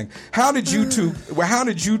this thing. How did you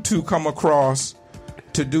two come across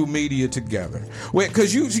to do media together?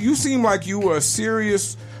 Because you seem like you were a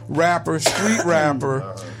serious rapper, street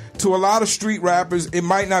rapper. To a lot of street rappers, it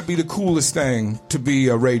might not be the coolest thing to be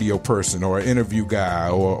a radio person or an interview guy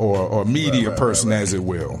or media person, as it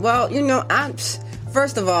will. Well, you know,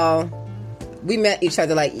 first of all, we met each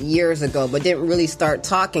other like years ago, but didn't really start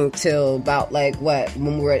talking till about when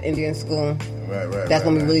we were at Indian school. That's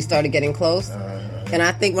when we really started getting close. And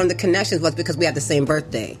I think one of the connections was because we had the same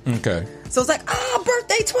birthday. Okay. So it's like,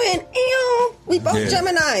 birthday twin. Ew. We both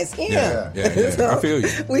Geminis. Yeah. So I feel you.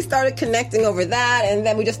 We started connecting over that, and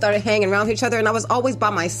then we just started hanging around with each other. And I was always by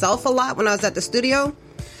myself a lot when I was at the studio.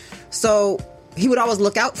 So he would always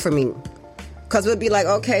look out for me. Because it would be like,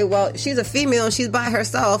 okay, well, she's a female and she's by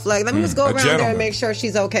herself. Like, let me just go around there and make sure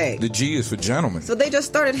she's okay. The G is for gentlemen. So they just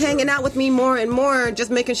started hanging out with me more and more,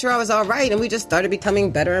 just making sure I was all right. And we just started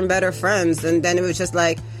becoming better and better friends. And then it was just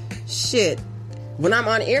like, shit. When I'm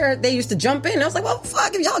on air, they used to jump in. I was like, well,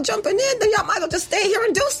 fuck, if y'all jumping in, then y'all might as well just stay here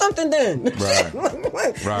and do something then. Right.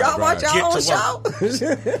 Y'all watch your own show.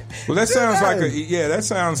 Well, that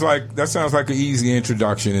sounds like an easy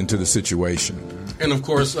introduction into the situation. And of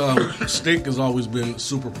course, Stick has always been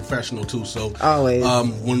super professional too. So always.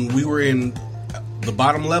 When we were in the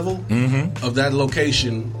bottom level of that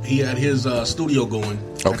location, he had his studio going.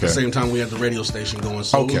 At the same time, we had the radio station going.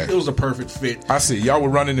 So it was a perfect fit. I see. Y'all were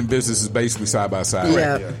running in businesses basically side by side.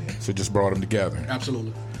 Yeah. So just brought them together.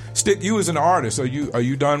 Absolutely. Stick, you as an artist, are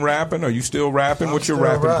you done rapping? Are you still rapping? What's your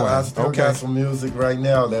rapping plan? I still got some music right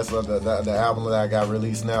now. That's the album that I got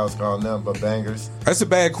released now. It's called Nothing But Bangers. That's a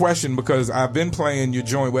bad question because I've been playing your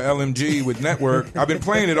joint with LMG with Network. I've been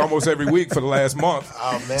playing it almost every week for the last month.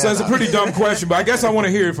 Oh, man, so that's a pretty dumb question, but I guess I want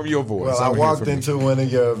to hear it from your voice. Well, I walked into one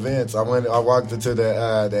of your events. I walked into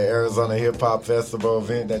the Arizona Hip Hop Festival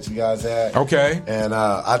event that you guys had. Okay. And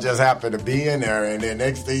I just happened to be in there, and then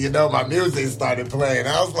next thing you know, my music started playing.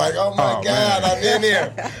 I was like, oh my God. Man. I'm in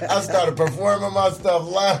here. I started performing my stuff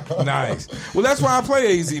live. Nice. Well, that's why I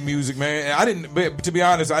play AZ music, man. To be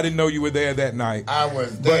honest, I didn't know you were there that night. I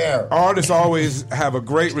was there. But artists always have a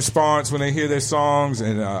great response when they hear their songs,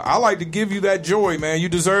 and I like to give you that joy, man. You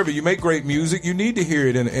deserve it. You make great music. You need to hear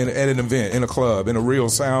it at an event, in a club, in a real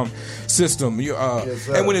sound system. Yes,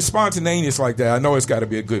 and when it's spontaneous like that, I know it's got to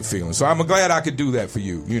be a good feeling. So I'm glad I could do that for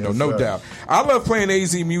you. Yes, no doubt. I love playing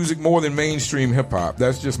AZ music more than mainstream hip hop.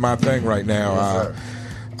 That's just my thing right now.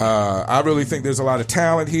 I really think there's a lot of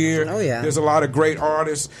talent here. Oh, yeah. There's a lot of great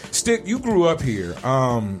artists. Stick, you grew up here.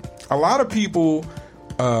 A lot of people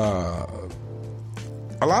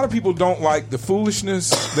don't like the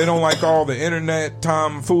foolishness. They don't like all the internet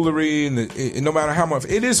tomfoolery, and no matter how much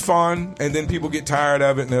it is fun, and then people get tired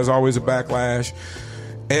of it, and there's always a backlash.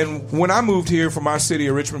 And when I moved here from my city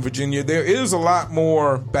of Richmond, Virginia, there is a lot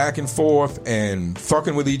more back and forth and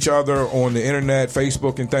fucking with each other on the internet,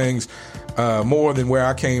 Facebook and things, more than where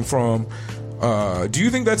I came from. Do you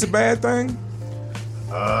think that's a bad thing?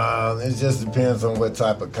 It just depends on what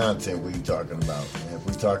type of content we're talking about. If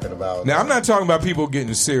we're talking about... Now, I'm not talking about people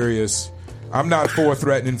getting serious. I'm not for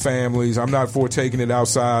threatening families. I'm not for taking it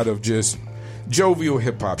outside of just jovial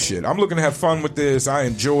hip-hop shit. I'm looking to have fun with this. I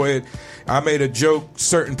enjoy it. I made a joke,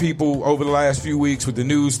 certain people over the last few weeks with the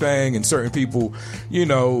news thing, and certain people,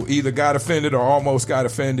 either got offended or almost got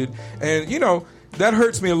offended. And, that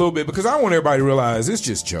hurts me a little bit because I want everybody to realize it's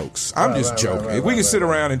just jokes. I'm just joking. If we can sit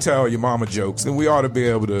around and tell your mama jokes, then we ought to be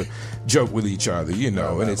able to joke with each other,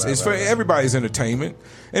 and it's for everybody's entertainment.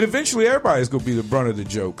 And eventually everybody's going to be the brunt of the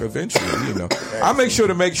joke. Eventually, I make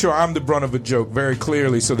sure I'm the brunt of a joke very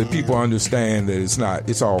clearly so that people understand that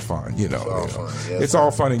it's all fun, It's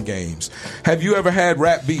all fun and games. Have you ever had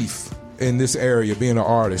rap beef in this area, being an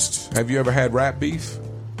artist? Have you ever had rap beef?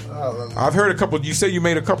 I've heard a couple. You say you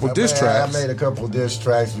made a couple diss tracks. I made a couple diss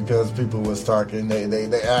tracks because people was talking. I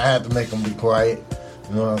had to make them be quiet.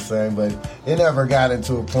 You know what I'm saying? But it never got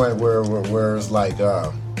into a point where it's like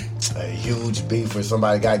a huge beef where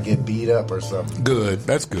somebody got to get beat up or something. Good.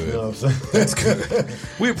 That's good. You know what I'm saying? That's good.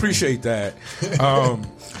 We appreciate that.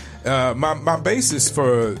 My basis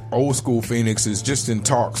for old school Phoenix is just in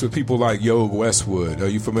talks with people like Yo Westwood. Are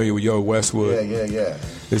you familiar with Yo Westwood? Yeah.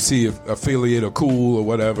 Is he affiliate or cool or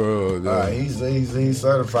whatever? He's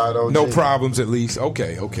certified OG. No problems, at least.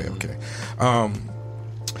 Okay.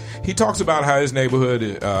 He talks about how his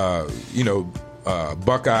neighborhood,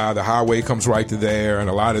 Buckeye, the highway comes right to there, and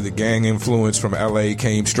a lot of the gang influence from LA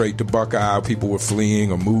came straight to Buckeye. People were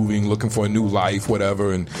fleeing or moving, looking for a new life,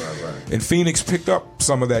 whatever, and Phoenix picked up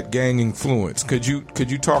some of that gang influence. Could you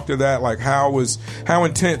talk to that? Like how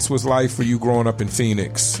intense was life for you growing up in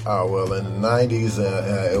Phoenix? Oh well, in the 90s,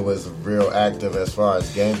 it was real active as far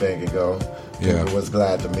as gangbanging go. People was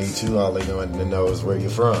glad to meet you. All they wanted to know is where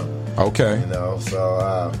you're from. Okay,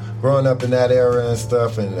 so growing up in that era and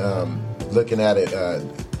stuff, and looking at it,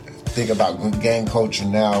 think about gang culture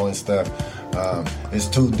now and stuff. It's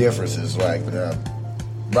two differences. Like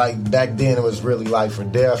back then, it was really life or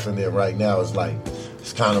death, and then right now it's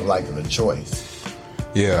kind of like a choice.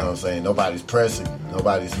 Yeah, you know what I'm saying? Nobody's pressing you.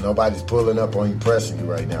 Nobody's pulling up on you, pressing you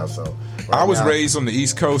right now. So I was raised on the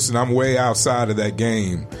East Coast, and I'm way outside of that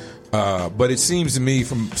game. But it seems to me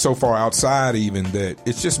from so far outside even that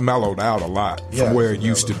it's just mellowed out a lot from where it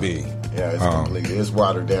used to be. Yeah, it's completely. It's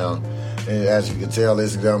watered down. And as you can tell,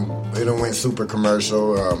 it went super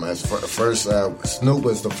commercial. First, Snoop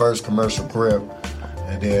was the first commercial Crip.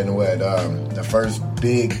 And then the first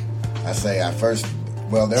big, there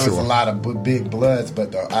was a lot of big bloods,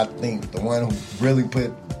 but I think the one who really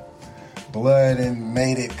put Blood and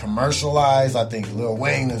made it commercialized. I think Lil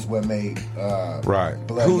Wayne is what made right.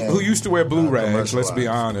 Blood. Who used to wear blue rags? Let's be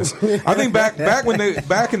honest. I think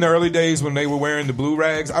back in the early days when they were wearing the blue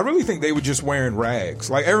rags, I really think they were just wearing rags.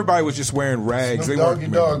 Like everybody was just wearing rags. Snoop Doggy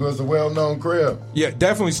Dogg was a well-known Crip. Yeah,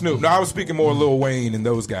 definitely Snoop. No, I was speaking more Lil Wayne and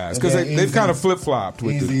those guys because they've kind of flip-flopped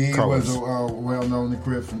with the colors. He was a well-known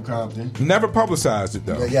Crip from Compton. Never publicized it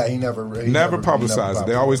though. Yeah, he never publicized it.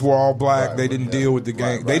 They always wore all black. Right, they didn't deal with the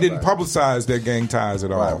gang. They didn't publicize their gang ties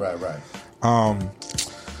at all. Right.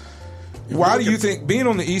 Why do you think, being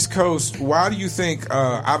on the East Coast, why do you think,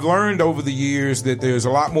 I've learned over the years that there's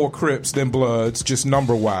a lot more Crips than Bloods, just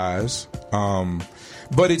number-wise.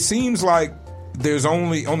 But it seems like there's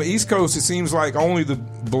only, on the East Coast, it seems like only the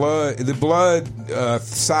blood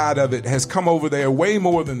side of it has come over there way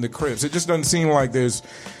more than the Crips. It just doesn't seem like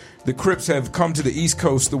the Crips have come to the East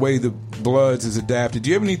Coast the way the Bloods is adapted. Do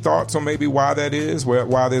you have any thoughts on maybe why that is?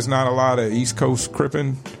 Why there's not a lot of East Coast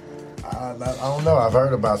Cripping? I don't know. I've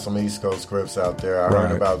heard about some East Coast Crips out there. I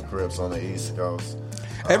heard about Crips on the East Coast.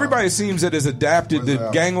 Everybody seems that has adapted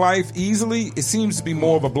the gang life easily. It seems to be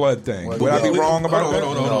more of a blood thing. Would I be wrong about that?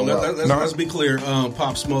 Hold on. Let's be clear.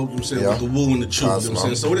 Pop Smoke, you know what I'm saying, with the Woo and the Chew, you know what I'm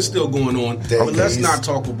saying? So it is still going on. But let's not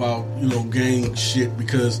talk about, gang shit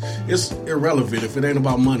because it's irrelevant if it ain't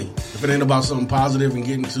about money. If it ain't about something positive and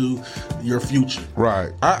getting to your future.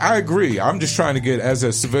 Right. I agree. I'm just trying to get, as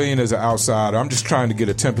a civilian, as an outsider, I'm just trying to get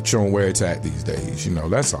a temperature on where it's at these days.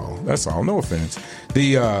 That's all. That's all. No offense.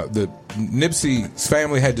 The Nipsey's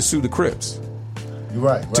family had to sue the Crips.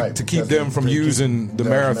 Right. To keep them from using the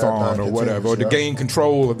marathon or whatever, or to gain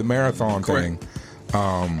control of the marathon thing.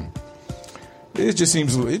 It just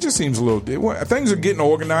seems a little. Things are getting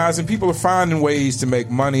organized, and people are finding ways to make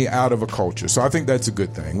money out of a culture. So I think that's a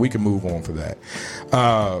good thing. We can move on for that.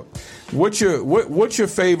 What's your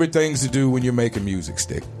favorite things to do when you're making music,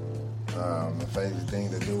 Stick? My favorite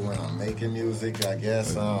thing to do when I'm making music, I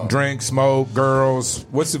guess. Drink, smoke, girls.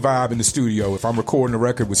 What's the vibe in the studio if I'm recording a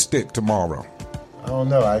record with Stick tomorrow? I don't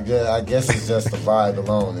know. I guess it's just the vibe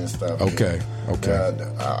alone and stuff. Okay.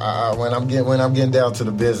 When I'm getting down to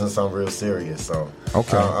the business, I'm real serious. So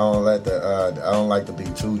okay. I don't like to be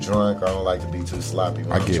too drunk. I don't like to be too sloppy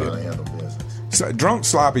when I'm trying to handle business. So, drunk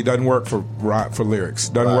sloppy doesn't work for lyrics.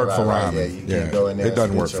 Doesn't work for rhyming. Yeah, you go in there. It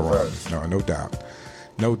doesn't work for rhyming. No doubt.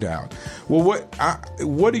 No doubt. Well,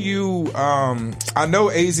 what do you? I know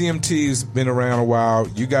AZMT's been around a while.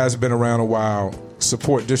 You guys have been around a while.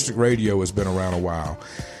 Support District Radio has been around a while.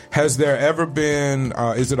 Has there ever been?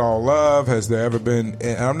 Is it all love? Has there ever been?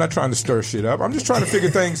 And I'm not trying to stir shit up. I'm just trying to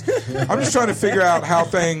figure things. I'm just trying to figure out how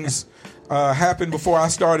things happened before I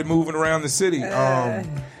started moving around the city.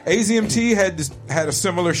 AZMT had a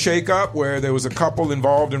similar shakeup where there was a couple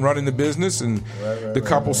involved in running the business, and the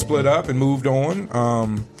couple split up and moved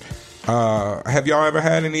on. Have y'all ever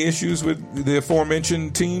had any issues with the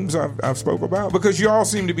aforementioned teams I've spoke about? Because you all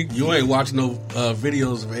seem to be. You ain't watching no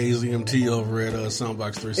videos of AZMT over at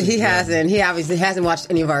Soundbox 360. He hasn't. He obviously hasn't watched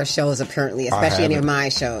any of our shows, apparently, especially any of my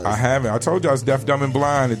shows. I haven't. I told you I was deaf, dumb, and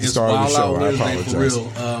blind at the start of the show. I apologize. For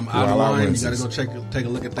real. Out of line, you got to go take a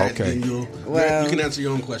look at that. Okay. You can answer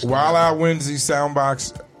your own question. Wild Out Wednesday,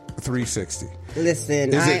 Soundbox 360.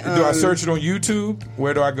 Listen, do I search it on YouTube?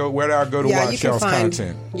 Where do I go to watch y'all's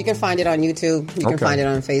content? You can find it on YouTube. You can find it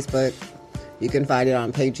on Facebook. You can find it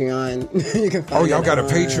on Patreon. You can find y'all got a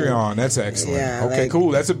Patreon. That's excellent. Yeah, okay,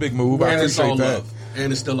 cool. That's a big move. I appreciate that. Love.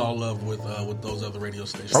 And it's still all love with those other radio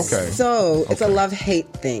stations. Okay. So it's a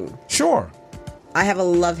love-hate thing. Sure. I have a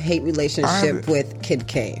love-hate relationship with Kid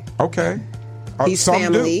K. Okay. He's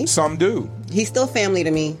family. Some do. He's still family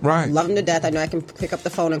to me. Right. Love him to death. I know I can pick up the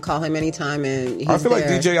phone and call him anytime, and he's I feel there.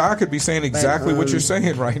 like DJ I could be saying exactly what you're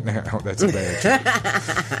saying right now. That's a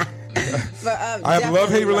bad. But, I have a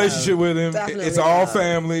love-hate relationship with him. Definitely It's all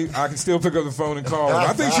family. I can still pick up the phone and call him.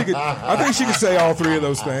 I think she could say all three of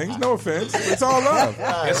those things. No offense. It's all love.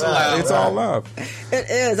 It's all love. It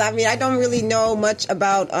is. I mean, I don't really know much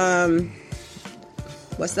about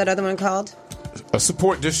what's that other one called? A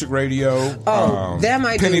Support District Radio. Them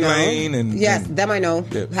I Penny do know. Lane and them I know.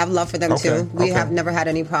 Yeah. Have love for them too. We have never had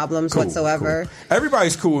any problems whatsoever. Cool.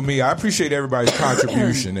 Everybody's cool with me. I appreciate everybody's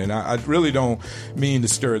contribution, and I really don't mean to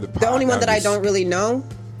stir the pot. The only one that I don't really know,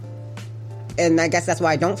 and I guess that's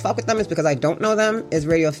why I don't fuck with them, is because I don't know them, is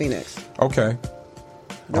Radio Phoenix. Okay.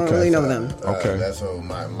 Don't really know them. Okay. That's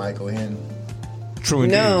Michael Henry. True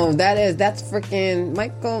indeed. No, that's freaking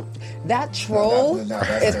Michael. That troll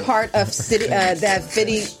is part of City.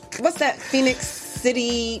 What's that? Phoenix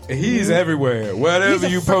City. He's everywhere. Whatever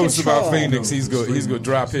He's you a post freaking about troll. Phoenix, he's gonna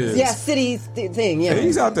drop his. Yeah, City thing. Yeah,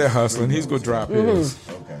 He's out there hustling. He's gonna drop his.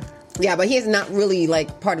 Okay. Yeah, but he's not really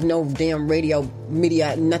like part of no damn radio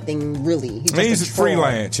media, nothing really. He's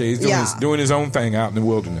freelance. He's doing his own thing out in the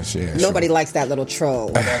wilderness. Yeah, nobody likes that little troll.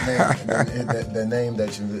 The name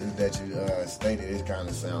that you stated, it kind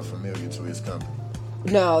of sounds familiar to his company.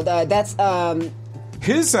 No, that's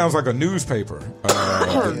his sounds like a newspaper.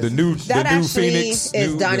 The new Phoenix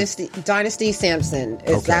is Dynasty Sampson.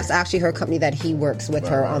 That's actually her company that he works with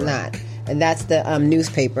her on that. And that's the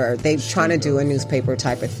newspaper. They're trying to do a newspaper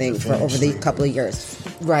type of thing for over these couple of years.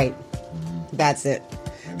 Right. That's it.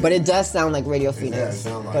 But it does sound like Radio Phoenix.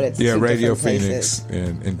 But it's Radio Phoenix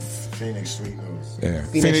and Phoenix Street News. Yeah,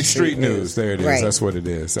 Phoenix Street News. There it is. Right. That's what it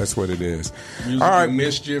is. Music All right.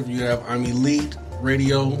 Mischief. You have I'm Elite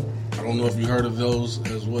Radio. I don't know if you heard of those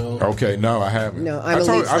as well. Okay, no, I haven't. No, I'm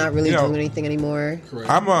Elite's not really doing anything anymore. Correct.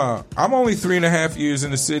 I'm only 3.5 years in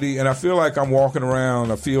the city, and I feel like I'm walking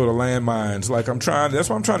around a field of landmines. Like that's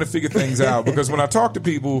why I'm trying to figure things out. Because when I talk to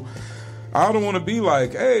people, I don't want to be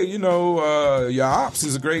like, hey, your ops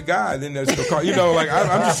is a great guy. Then there's the car. I'm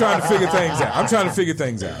just trying to figure things out. I'm trying to figure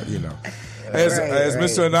things out. As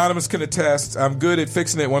Mr. Anonymous can attest, I'm good at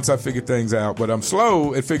fixing it once I figure things out, but I'm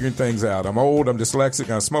slow at figuring things out. I'm old, I'm dyslexic,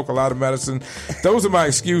 I smoke a lot of medicine. Those are my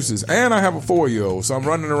excuses. And I have a 4-year-old, so I'm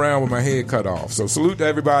running around with my head cut off. So salute to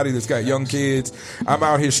everybody that's got young kids. I'm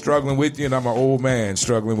out here struggling with you, and I'm an old man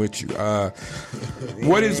struggling with you.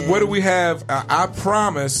 What do we have? I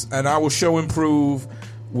promise, and I will show improve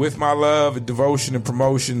with my love and devotion and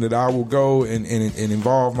promotion, that I will go and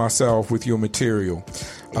involve myself with your material.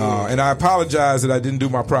 And I apologize that I didn't do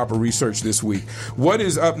my proper research this week. What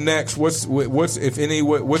is up next? What's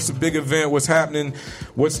the big event? What's happening?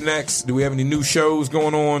 What's next? Do we have any new shows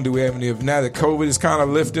going on? Do we have any, now that COVID is kind of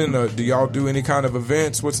lifting, do y'all do any kind of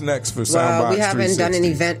events? What's next for Soundbox 360? Well, we haven't done an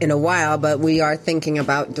event in a while, but we are thinking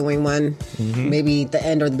about doing one maybe the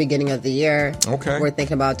end or the beginning of the year. Okay. We're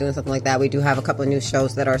thinking about doing something like that. We do have a couple of new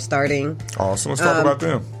shows that are starting. Awesome. Let's talk about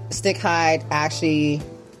them. Stick Hide actually...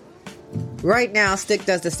 Right now, Stick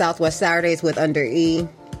does the Southwest Saturdays with Under E,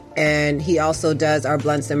 and he also does our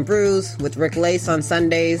Blunts and Brews with Rick Lace on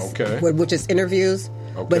Sundays, which is interviews.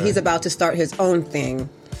 Okay. But he's about to start his own thing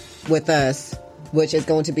with us, which is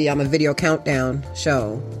going to be a video countdown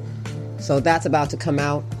show. So that's about to come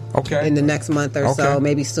out in the next month or so,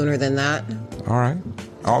 maybe sooner than that. All right.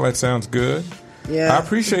 All that sounds good. Yeah. I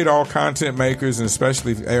appreciate all content makers, and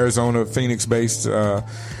especially Arizona, Phoenix-based,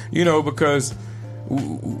 because...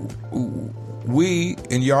 we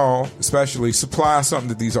and y'all especially supply something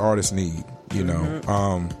that these artists need.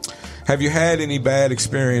 Have you had any bad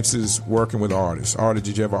experiences working with artists?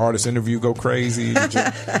 Did you have an artist interview go crazy?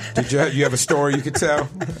 Did you have a story you could tell?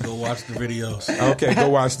 Go watch the videos. Okay, go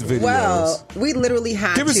watch the videos. Well, we literally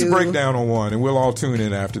had Give us a breakdown on one, and we'll all tune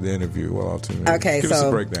in after the interview. Okay, Give us a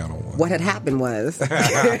breakdown on one. What had happened was...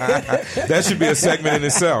 That should be a segment in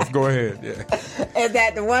itself. Go ahead. Yeah. And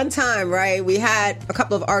that the one time, right, we had a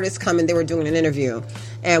couple of artists come and they were doing an interview.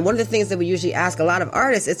 And one of the things that we usually ask a lot of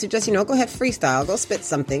artists is to just, go ahead, freestyle, go spit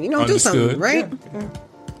something, do something, right? Yeah.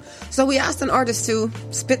 So we asked an artist to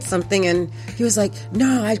spit something, and he was like,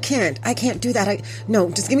 no, I can't do that.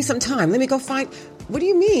 No, just give me some time. Let me go find... What do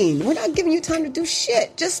you mean? We're not giving you time to do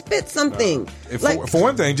shit. Just spit something. For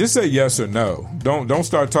one thing, just say yes or no. Don't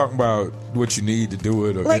start talking about what you need to do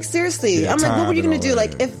it. Or seriously. I'm like, what were you going to do?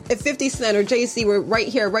 Like, if 50 Cent or JC were right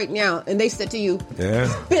here, right now, and they said to you,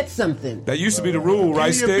 spit something. That used to be the rule,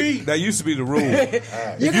 right, Stick? That used to be the rule.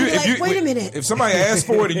 You're going to be like, wait a minute. If somebody asked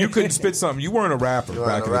for it and you couldn't spit something, you weren't a rapper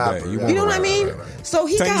back in the day. You know what I mean? Right. So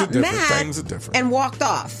he got mad and walked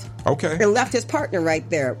off. Okay. And left his partner right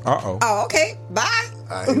there. Uh-oh. Oh, okay. Bye.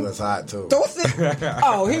 He was hot, too.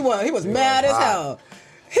 He was mad as hell.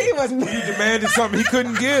 He was mad. He demanded something he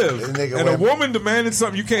couldn't give. And a woman demanding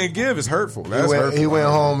something you can't give is hurtful. Hurtful. He went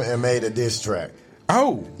home and made a diss track.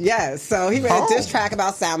 Oh. Yeah, so he made a diss track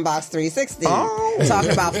about Soundbox 360.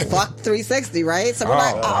 Talking about fuck 360, right? So we're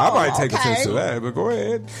I might take offense to that, but go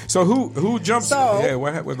ahead. So who jumped in? Yeah, go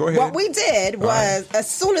ahead. What we did was, as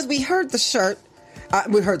soon as we heard the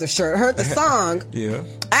heard the song. Yeah.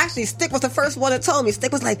 Actually, Stick was the first one that told me.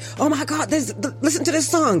 Stick was like, oh my God, listen to this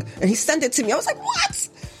song. And he sent it to me. I was like, what?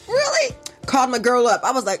 Really? Called my girl up.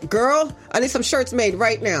 I was like, girl, I need some shirts made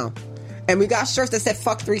right now. And we got shirts that said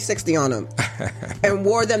fuck 360 on them. And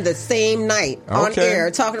wore them the same night on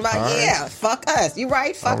air, talking about, fuck us. You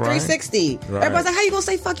right? Fuck 360. Right. Everybody's like, how you going to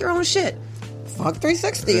say fuck your own shit? Fuck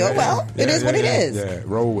 360. Oh, well, it is what it is. Yeah,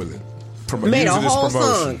 roll with it. Made a whole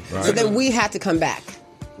song. Right. So then we had to come back.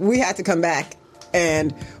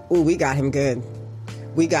 And we got him good.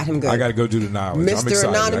 I got to go do the knowledge. Mr.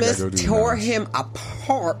 Anonymous tore him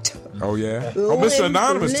apart. Oh, yeah? Mr.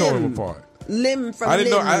 Anonymous tore him apart. limb from I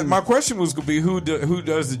didn't limb. know. My question was going to be who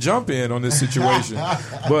does the jump in on this situation,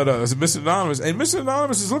 but it's Mr. Anonymous, and Mr.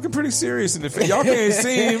 Anonymous is looking pretty serious in the face. Y'all can't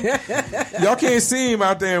see him. Y'all can't see him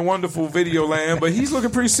out there in wonderful video land, but he's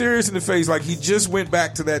looking pretty serious in the face, like he just went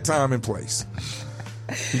back to that time and place.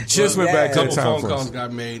 He just went back to that time and phone place. calls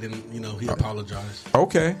got made, and he apologized.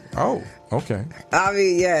 Okay. Oh, okay. I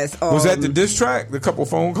mean, yes. Was that the diss track? The couple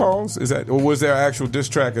phone calls? Is that, or was there an actual diss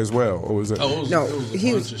track as well? Or was it? Oh, it was a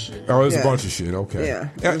bunch of shit. Oh, it was Yeah. a bunch of shit. Okay.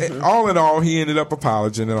 Yeah. All in all, he ended up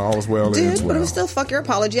apologizing, and all was well. and Dude, ends but well. it was still fuck your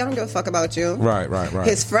apology. I don't give a fuck about you. Right.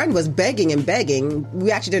 His friend was begging and begging.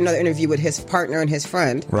 We actually did another interview with his partner and his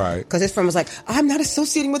friend. Right. Because his friend was like, I'm not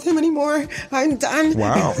associating with him anymore. I'm done.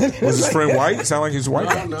 Wow. Was his friend white? Sound like he's white?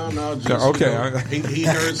 No. Just, Okay. He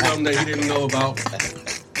heard something that he didn't know about.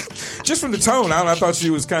 Just from the tone, I thought she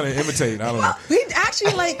was kind of imitating. I don't know. He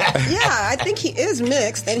actually I think he is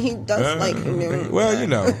mixed and he does Well,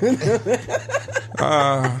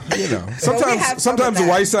 sometimes the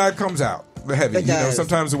white side comes out heavy. It does.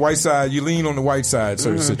 Sometimes the white side, you lean on the white side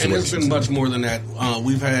certain And situations. it's been much more than that.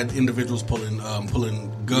 We've had individuals pulling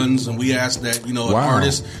guns, and we ask that an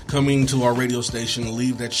artist coming to our radio station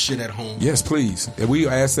leave that shit at home. Yes, please. And we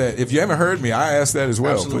ask that. If you haven't heard me, I ask that as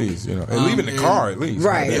well. Absolutely. Please, and leave in the car at least.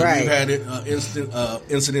 Right. We've had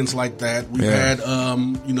incidents like that. We've had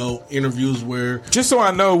interviews where Just so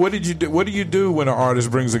I know, what did you do? What do you do when an artist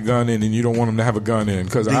brings a gun in and you don't want them to have a gun in?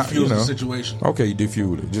 Because defuse the situation. Okay, you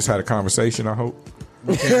defused it. Just had a conversation, I hope.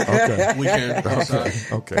 We can. Okay. We can.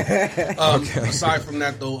 Okay. Aside from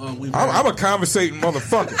that, though, we've I'm a conversating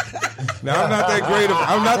motherfucker. Now I'm not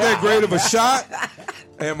that great of a shot,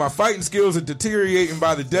 and my fighting skills are deteriorating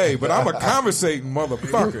by the day. But I'm a conversating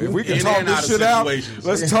motherfucker. If we can talk this shit out,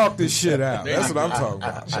 let's talk this shit out. That's what I'm talking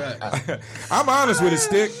about. I'm honest with it,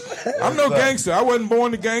 Stick. I'm no gangster. I wasn't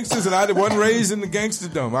born to gangsters, and I wasn't raised in the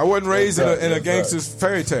gangsterdom. I wasn't raised in a gangster's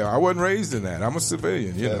fairy tale. I wasn't raised in that. I'm a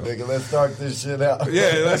civilian. You know. Nigga, let's talk this shit out.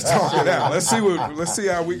 Yeah, let's talk it out. Let's see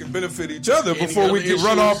how we can benefit each other before we can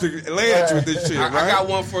run off the ledge with this shit. Right? I got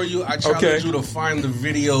one for you. I challenge you to find the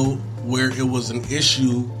video where it was an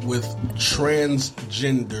issue with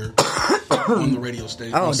transgender on the radio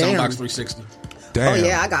station on Soundbox 360. Damn. Oh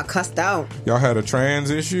yeah, I got cussed out. Y'all had a trans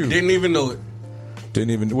issue. Didn't even know it.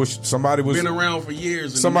 Somebody was been around for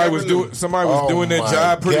years. And somebody was doing their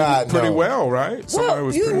job pretty well, right? Well,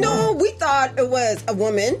 we thought it was a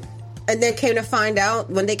woman. And then came to find out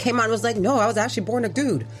when they came out, it was like, no, I was actually born a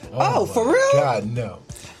dude. Oh for real? God, no.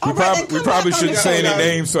 We probably shouldn't say any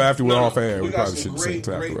names, so after we're off air, we probably shouldn't say it.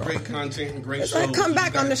 Great content and great It's shows. like, come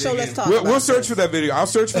back on the show, let's talk We'll search for that video. I'll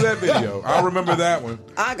search for that video. I'll remember that one.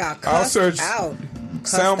 I got I'll cussed search out.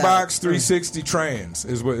 Soundbox 360 trans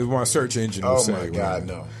is what my search engine will say. Oh my God,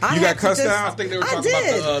 no. You got cussed out? I think they were talking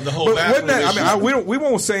about the whole But bathroom wouldn't that, issue. we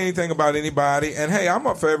won't say anything about anybody. And hey, I'm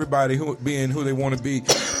up for everybody being who they want to be.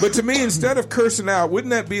 But to me, instead of cursing out, wouldn't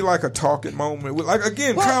that be like a talking moment? Like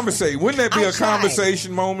again, conversate. Wouldn't that be a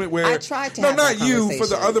conversation moment where? I tried to. No, have not that you. For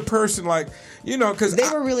the other person, like because they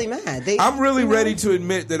were really mad. I'm really ready to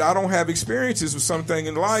admit that I don't have experiences with something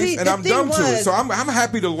in life, and I'm dumb to it. So I'm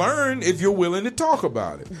happy to learn if you're willing to talk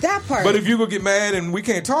about it. That part. But if you go get mad and we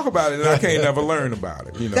can't talk about it, then I can't never learn about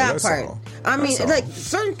it. That that's part. all. I mean, That's all. like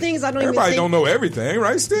certain things I don't Everybody even think. don't know everything,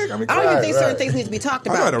 right, Stick? I mean, I don't even think certain right. things need to be talked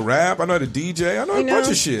I know how about. to rap. I know how to DJ. I know a bunch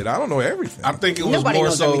of shit. I don't know everything. I think it was Nobody more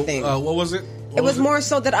knows so. everything. What was it? It was more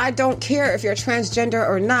so that I don't care if you're transgender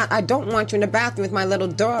or not. I don't want you in the bathroom with my little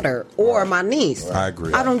daughter or my niece. I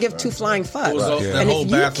agree. I don't give two flying fucks. That And whole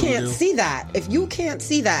if you bathroom can't deal. see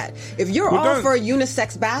that, if you're all for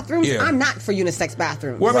unisex bathrooms, Yeah. I'm not for unisex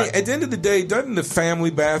bathrooms. Well, I mean, at the end of the day, doesn't the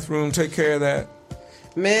family bathroom take care of that?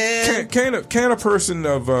 Man, Can a person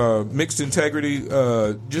of mixed integrity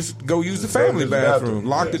just go use the family bathroom?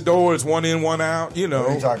 Lock the doors, one in, one out. You know,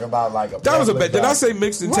 Are you talking about like a that was a public bad. Did I bathroom? say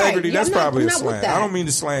mixed integrity? Right. Yeah, That's I'm not- probably I'm a not with slant. that. I don't mean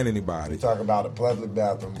to slant anybody. You talking about a public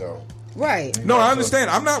bathroom though? right. No, I understand.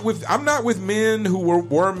 I'm not with men who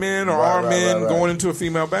were men or are men going into a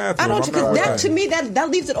female bathroom. I don't I'm because not with that to me that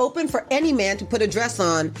leaves it open for any man to put a dress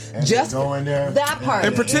on, And just go in there that part.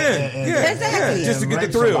 and pretend, Exactly. just to get the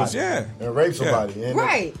rape thrills, somebody. And rape somebody, And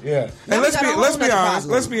Right. Yeah. Now And we got a whole let's be nother honest.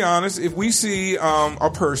 problem. Let's be honest. If we see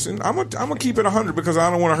a person, I'm gonna keep it 100 because I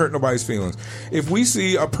don't want to hurt nobody's feelings. If we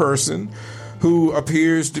see a person who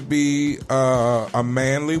appears to be a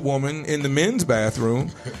manly woman in the men's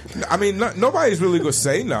bathroom, I mean, nobody's really gonna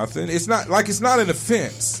say nothing. It's not an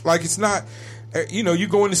offense. Like it's not. You know, you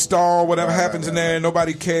go in the stall, whatever happens in there,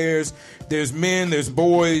 nobody cares. There's men, there's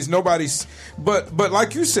boys, nobody's. But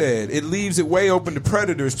like you said, it leaves it way open to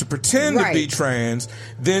predators to pretend to be trans,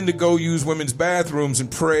 then to go use women's bathrooms and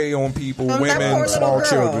prey on people, women, small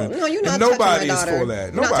children. No, you're not and nobody touching my is for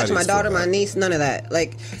that. You're not touching my daughter, my niece, none of that.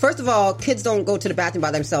 Like, first of all, kids don't go to the bathroom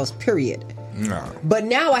by themselves, period. No. But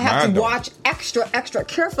now I have to watch extra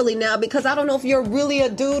carefully now because I don't know if you're really a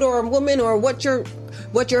dude or a woman or what your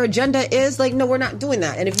agenda is. Like, no, we're not doing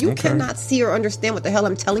that. And if you cannot see or understand what the hell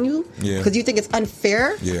I'm telling you because you think it's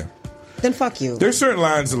unfair, then fuck you. There's certain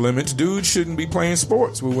lines of limits. Dudes shouldn't be playing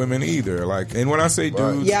sports with women either. Like, and when I say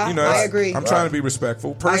dudes, you know, I agree. I'm trying to be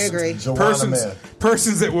respectful. I agree.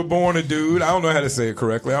 Persons that were born a dude. I don't know how to say it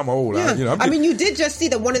correctly. I'm old. Yeah. I mean, you did just see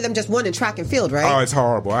that one of them just won in track and field, right? Oh, it's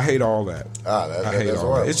horrible. I hate all that. I hate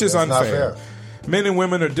all that. It's just unfair. Men and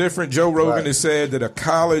women are different. Joe Rogan has said that a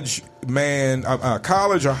college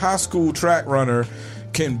or high school track runner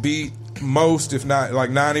can beat most, if not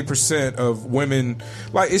like 90% of women.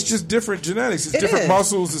 Like, it's just different genetics. It's different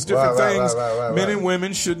muscles. It's different things. Men and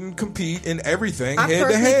women shouldn't compete in everything head to head. I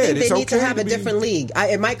personally think they need okay to have a different league.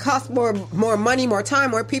 It might cost more money, more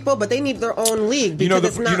time, more people, but they need their own league. Because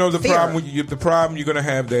the problem you're going to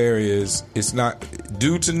have there is it's not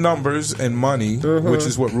due to numbers and money, which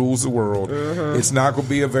is what rules the world. It's not going to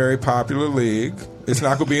be a very popular league. It's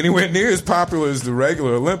not going to be anywhere near as popular as the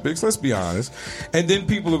regular Olympics, let's be honest. And then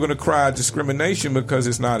people are going to cry discrimination because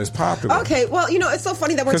it's not as popular. Okay, well, you know, it's so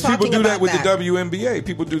funny that we're talking about that. Because people do that with the WNBA.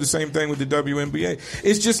 People do the same thing with the WNBA.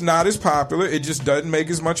 It's just not as popular. It just doesn't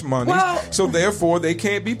make as much money. So therefore, they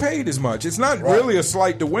can't be paid as much. It's not really a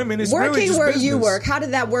slight to women. It's really just where business. you work, how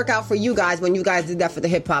did that work out for you guys when you guys did that for the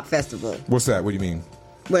hip hop festival? What's that? What do you mean?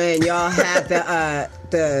 When y'all had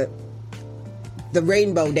the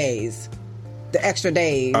Rainbow Days. The extra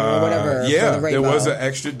day or whatever. Yeah, for the there was an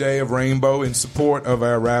extra day of rainbow in support of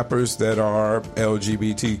our rappers that are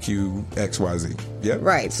LGBTQ XYZ. Yep.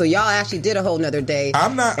 Right. So y'all actually did a whole nother day.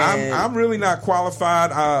 I'm really not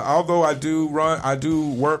qualified. Although I do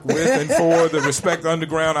work with and for the Respect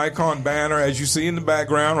Underground icon banner, as you see in the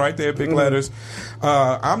background, right there, big letters.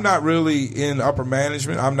 I'm not really in upper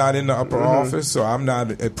management. I'm not in the upper office, so I'm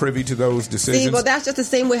not privy to those decisions. See, well, that's just the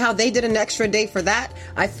same way how they did an extra day for that.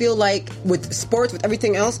 I feel like with sports, with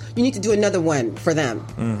everything else, you need to do another one for them.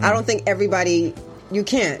 I don't think everybody. You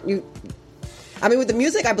can't. I mean, with the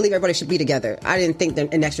music, I believe everybody should be together. I didn't think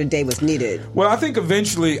that an extra day was needed. Well, I think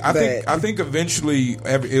eventually,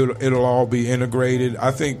 it'll all be integrated.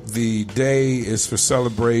 I think the day is for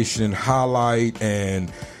celebration, highlight,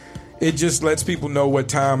 and it just lets people know what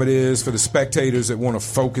time it is for the spectators that want to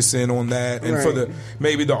focus in on that, and for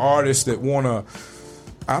maybe the artists that want to.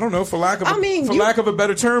 I don't know, for lack of a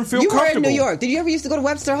better term, feel comfortable. You were in New York. Did you ever used to go to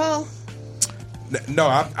Webster Hall? No,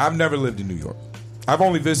 I've never lived in New York. I've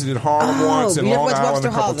only visited Harlem once and Long Island a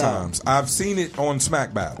couple times. I've seen it on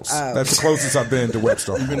Smack Battles. That's the closest I've been to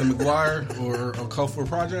Webster Hall. You been to McGuire or Culver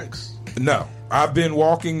Projects? No. I've been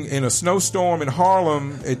walking in a snowstorm in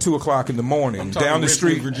Harlem at 2:00 in the morning down the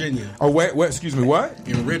street. Virginia. Oh, wait, excuse me, what?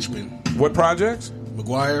 In Richmond. What projects?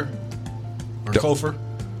 McGuire or Culver?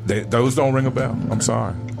 Those don't ring a bell. I'm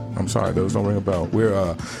sorry. Those don't ring a bell.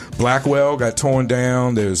 We're Blackwell got torn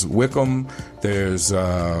down. There's Wickham. There's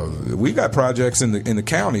we got projects in the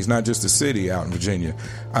counties, not just the city out in Virginia.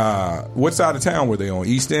 What side of town were they on?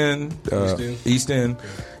 East End. East End.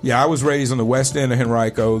 Yeah, I was raised on the West End of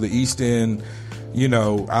Henrico. The East End. You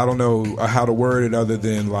know, I don't know how to word it other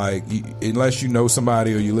than like, unless you know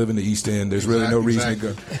somebody or you live in the East End, there's really no reason to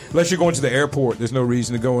go. Unless you're going to the airport, there's no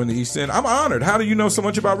reason to go in the East End. I'm honored. How do you know so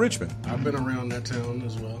much about Richmond? I've been around that town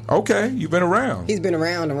as well. Okay, you've been around. He's been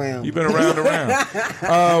around. You've been around.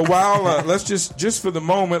 Let's just for the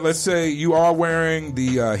moment, let's say you are wearing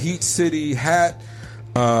the Heat City hat.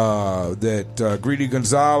 That Greedy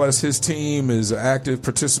Gonzalez, his team is active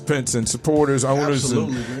participants and supporters, owners.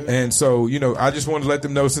 Absolutely, and so, you know, I just wanted to let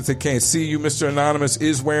them know, since they can't see you, Mr. Anonymous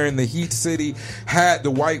is wearing the Heat City hat,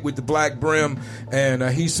 the white with the black brim, and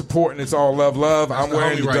he's supporting It's All Love. That's I'm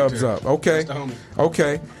wearing the Dubs there. Up. Okay.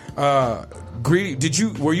 Okay. Greedy,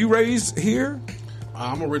 were you raised here?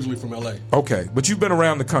 I'm originally from LA. Okay, but you've been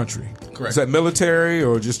around the country. Correct. Is that military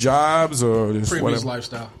or just jobs or just previous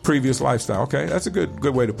lifestyle? Previous lifestyle. Okay, that's a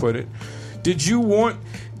good way to put it. Did you want?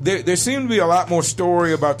 There seemed to be a lot more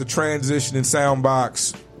story about the transition in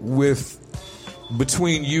Soundbox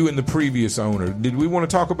between you and the previous owner. Did we want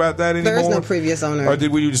to talk about that anymore? There is no previous owner. Or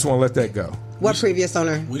did we just want to let that go? What previous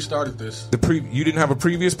owner? We started this. You didn't have a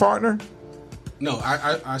previous partner? No,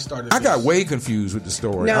 I started. I got way confused with the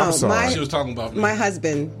story. No, I'm sorry. She was talking about me. My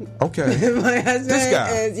husband. Okay. My husband This guy.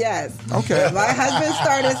 is, yes. Okay. My husband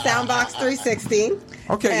started Soundbox 360.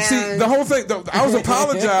 Okay, see, the whole thing, I was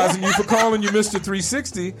apologizing you for calling you Mr.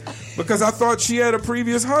 360 because I thought she had a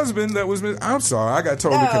previous husband that was, I'm sorry, I got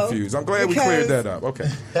totally No, confused. I'm glad we because cleared that up. Okay.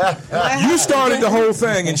 You started the whole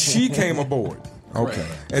thing and she came aboard. Okay.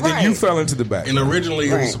 And then you Right. fell into the back. And originally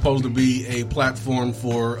it was Right. supposed to be a platform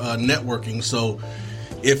for networking. So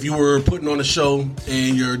if you were putting on a show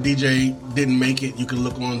and your DJ didn't make it, you could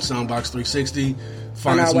look on Soundbox 360,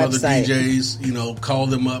 find our some other website. DJs, call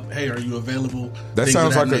them up. Hey, are you available? That Things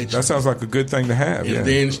sounds of like nature. that sounds like a good thing to have. And Yeah.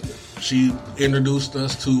 then she introduced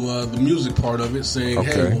us to the music part of it, saying,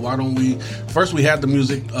 Okay. hey, well, why don't we... First, we had the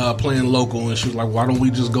music playing local, and she was like, why don't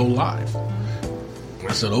we just go live?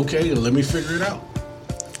 I said, okay, let me figure it out.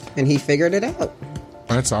 And he figured it out.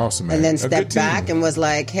 That's awesome, man. And then A good stepped team. back and was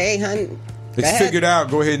like, hey, hun, go It's ahead. figured out.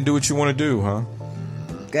 Go ahead and do what you want to do, huh?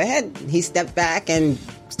 Go ahead. He stepped back and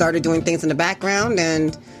started doing things in the background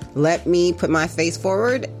and let me put my face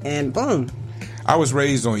forward, and boom. I was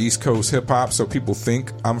raised on East Coast hip hop, so people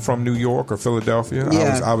think I'm from New York or Philadelphia.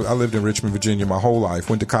 Yeah. I lived in Richmond, Virginia my whole life.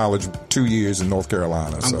 Went to college 2 years in North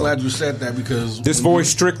Carolina. I'm so. glad you said that because... This voice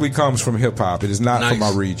strictly comes from hip hop. It is not from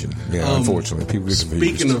Nice. my region. Yeah, unfortunately, people get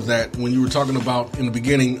confused. Speaking of that, when you were talking about in the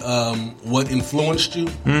beginning what influenced you,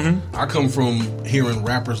 I come from hearing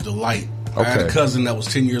rappers delight. I had a Okay. cousin that was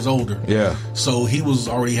 10 years older. Yeah. So he was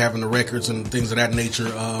already having the records and things of that nature.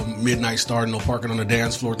 Midnight Star, No Parking on the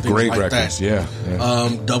Dance Floor, things Great like records, that. yeah.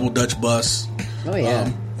 Double Dutch Bus. Oh, yeah.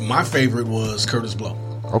 My favorite was Curtis Blow.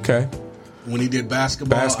 Okay. When he did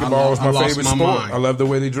basketball, Basketball was my lost favorite my sport. mind. I love the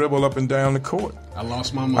way they dribble up and down the court. I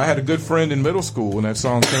lost my mind. I had a good friend in middle school when that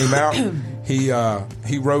song came out. We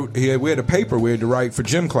had a paper we had to write for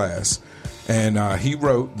gym class. And he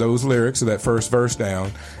wrote those lyrics of that first verse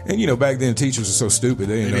down. And, back then teachers were so stupid.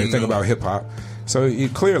 They didn't know anything about hip hop. So he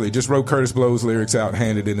clearly just wrote Curtis Blow's lyrics out and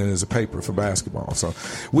handed it in as a paper for basketball. So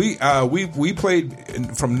we played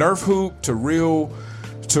from Nerf hoop to real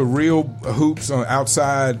hoops on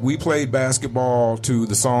outside. We played basketball to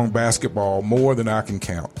the song Basketball more than I can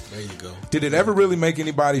count. There you go. Did it ever really make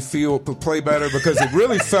anybody play better? Because it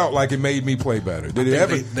really felt like it made me play better. Did it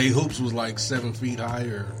ever? They hoops was like 7 feet high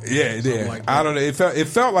or Yeah, something yeah. like that. I don't know. It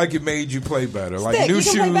felt like it made you play better, like Stick, new you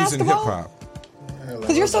can play shoes and hip basketball? hop.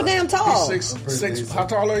 Because you're so damn tall. Six. decent. How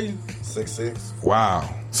tall are you? 6'6". Wow.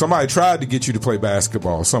 Somebody tried to get you to play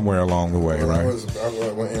basketball somewhere along the way, When right?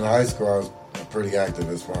 in high school, I was pretty active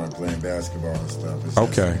as far as playing basketball and stuff. It's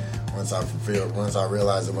just, Okay. Once I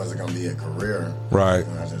realized it wasn't going to be a career, Right.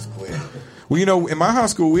 I just quit. Well, in my high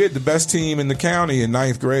school, we had the best team in the county in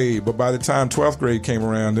 9th grade, but by the time 12th grade came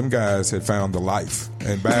around, them guys had found the life.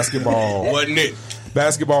 And basketball Wasn't it?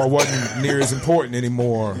 basketball wasn't near as important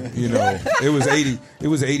anymore. It was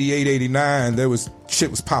 88, 89. Shit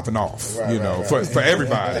was popping off. For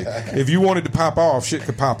everybody. If you wanted to pop off, shit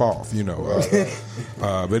could pop off.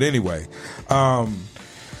 But anyway,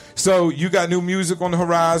 so you got new music on the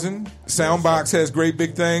horizon. Soundbox has great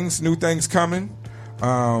big things, new things coming.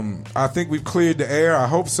 I think we've cleared the air. I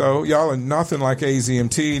hope so. Y'all are nothing like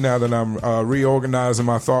AZMT now that I'm reorganizing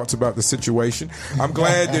my thoughts about the situation. I'm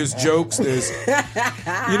glad there's jokes. There's,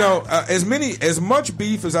 as much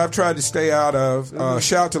beef as I've tried to stay out of.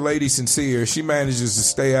 Shout out to Lady Sincere. She manages to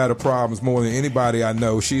stay out of problems more than anybody I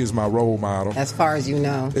know. She is my role model. As far as you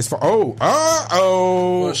know.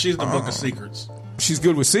 Well, she's the book of secrets. She's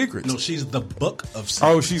good with secrets. No, she's the book of secrets.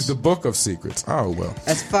 Oh, she's the book of secrets. Oh, well.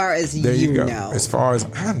 As far as There you go. know. As far as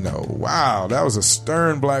I know. Wow, that was a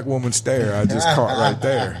stern black woman stare I just caught right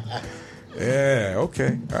there. Yeah,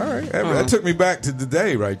 okay. All right. That took me back to the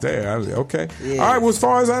day right there. I was okay. Yeah. All right, well, as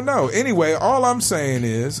far as I know. Anyway, all I'm saying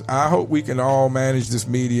is I hope we can all manage this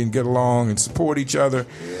media and get along and support each other.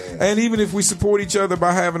 And even if we support each other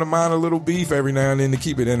by having a minor little beef every now and then to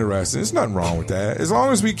keep it interesting, there's nothing wrong with that. As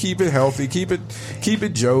long as we keep it healthy, keep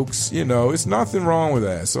it jokes, it's nothing wrong with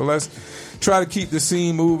that. So let's try to keep the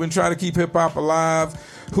scene moving, try to keep hip hop alive.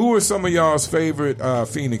 Who are some of y'all's favorite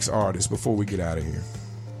Phoenix artists before we get out of here?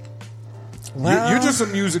 Well, You're just a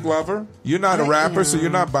music lover. You're not a rapper, so you're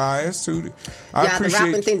not biased. I the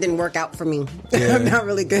rapping thing didn't work out for me. Yeah. I'm not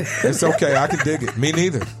really good. It's okay. I can dig it. Me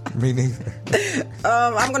neither.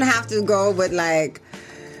 I'm gonna have to go with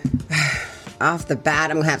off the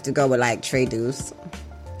bat. I'm gonna have to go with Trey Deuce.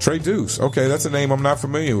 Trey Deuce. Okay, that's a name I'm not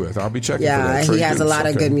familiar with. I'll be checking for Yeah, that. Trey he has a Deuce. lot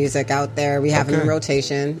of Okay. good music out there. We have him in Okay.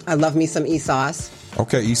 rotation. I love me some Esauce.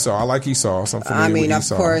 Okay, Esau. I like Esau. So I'm familiar with of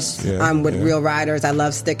Esau. course, Yeah, I'm with yeah. Real Riders. I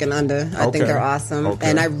love Stick and Under. I think Okay. they're awesome. Okay.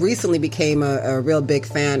 And I recently became a real big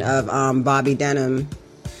fan of Bobby Denham.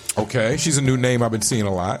 Okay, she's a new name I've been seeing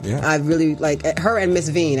a lot. Yeah, I really like her and Miss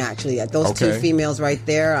Veen. Actually, those two females right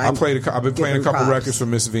there. I've been playing a couple records for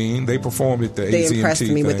Miss Veen. They performed at the AT&T. They impressed me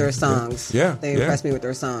thing. with their songs. Yeah, they impressed me with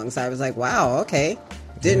their songs. I was like, wow, okay.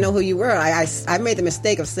 Didn't know who you were. I made the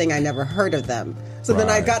mistake of saying I never heard of them. So then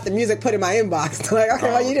I got the music put in my inbox. Like,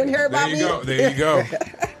 okay, well, you didn't hear about me? There you go.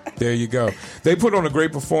 There you go. They put on a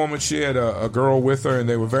great performance. She had a girl with her, and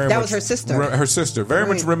they were very much... That was her sister. Her sister. Very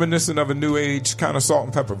much reminiscent of a new age kind of Salt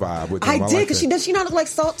and Pepper vibe with them. I did, because does she not look like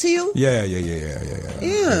Salt to you? Yeah.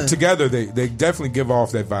 Together, they definitely give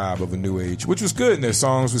off that vibe of a new age, which was good, and their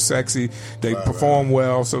songs were sexy. They performed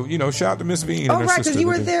well. So, shout out to Miss Veen and her sister. Because you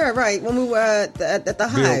were there, right, when we were at the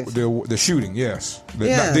Hive. The shooting, yes.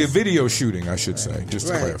 The video shooting, I should say, just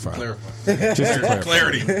to clarify. Just to clarify.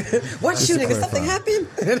 Clarity. What shooting? Did something happen?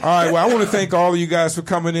 All right, well, I want to thank all of you guys for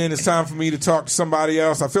coming in. It's time for me to talk to somebody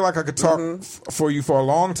else. I feel like I could talk for you for a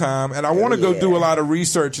long time, and I want to go do a lot of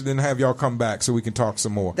research and then have y'all come back so we can talk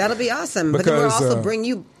some more. That'll be awesome. But then we'll also bring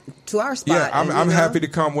you to our spot. Yeah, I'm happy to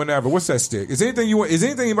come whenever. What's that, Stick? Is anything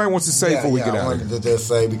anybody wants to say before we get out? I wanted to just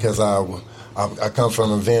say, because I come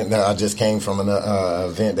from an event that I just came from an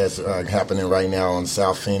event that's happening right now on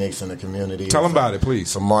South Phoenix in the community. Tell them about it, please.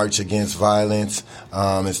 It's a March Against Violence.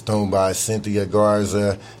 It's thrown by Cynthia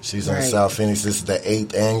Garza. She's in South Phoenix. This is the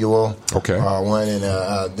 8th annual one,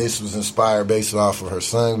 and this was inspired based off of her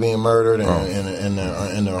son being murdered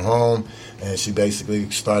in their home, and she basically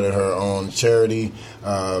started her own charity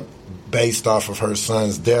based off of her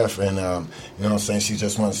son's death, and you know what I'm saying, she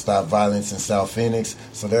just wants to stop violence in South Phoenix.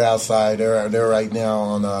 So they're outside. They're right now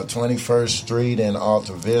on 21st Street in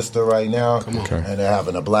Alta Vista right now, and they're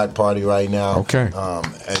having a black party right now.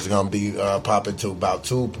 It's going to be popping to about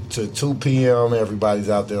 2 p.m. Everybody's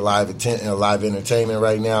out there live entertainment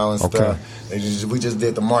right now and stuff. We just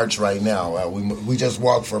did the march right now. We just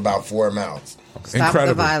walked for about 4 miles. Stop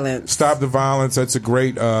the violence. Stop the violence. That's a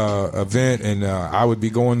great event, and I would be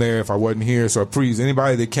going there if I wasn't here. So please,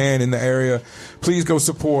 anybody that can in the area, please go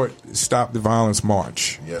support Stop the Violence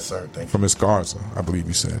March. Yes, sir. Thank you. From Ms. Garza, I believe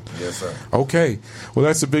you said. Yes, sir. Okay. Well,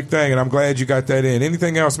 that's a big thing, and I'm glad you got that in.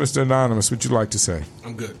 Anything else, Mr. Anonymous, would you like to say?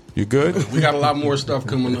 I'm good. You good? We got a lot more stuff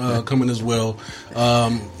coming as well.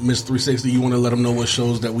 Miss 360, you want to let them know what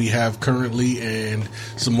shows that we have currently and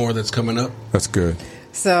some more that's coming up? That's good.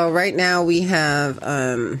 So right now we have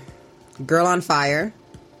Girl on Fire.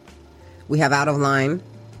 We have Out of Line,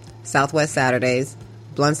 Southwest Saturdays,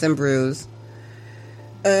 Blunts and Brews.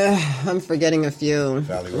 I'm forgetting a few.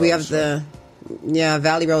 We have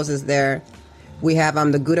Valley Rose is there. We have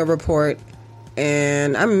the Gouda Report,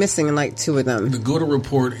 and I'm missing like 2 of them. The Gouda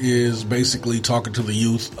Report is basically talking to the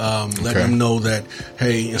youth, letting them know that,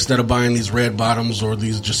 hey, instead of buying these red bottoms or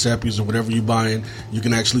these Giuseppe's or whatever you're buying, you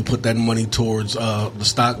can actually put that money towards the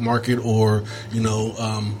stock market or,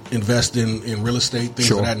 invest in real estate,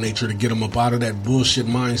 things of that nature, to get them up out of that bullshit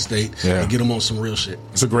mind state and get them on some real shit.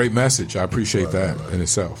 It's a great message. I appreciate that in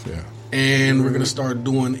itself, yeah. And we're going to start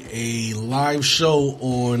doing a live show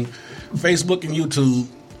on Facebook and YouTube,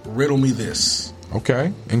 Riddle Me This.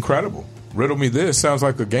 Okay, incredible. Riddle Me This sounds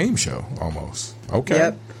like a game show almost. Okay.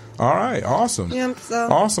 Yep. All right, awesome. Yep, so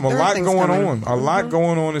awesome. A lot going coming. on. A lot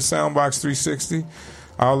going on in Soundbox 360.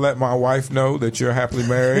 I'll let my wife know that you're happily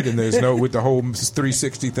married, and there's no, with the whole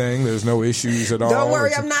 360 thing, there's no issues at all. Don't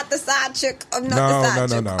worry, I'm not the side chick. I'm not the side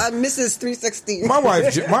chick. No. I'm Mrs. 360.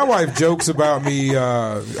 My wife jokes about me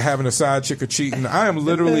having a side chick or cheating. I am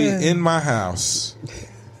literally in my house.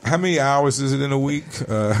 How many hours is it in a week?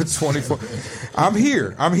 24. I'm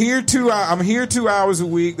here 2 hours a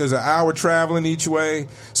week. There's an hour traveling each way.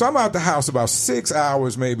 So I'm out the house about 6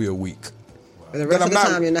 hours maybe a week. The rest of the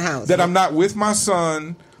time you're in the house. That I'm not with my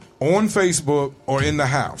son on Facebook or in the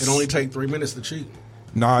house. It only takes 3 minutes to cheat.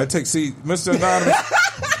 No, it takes, Mr. Anonymous,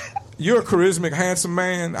 you're a charismatic, handsome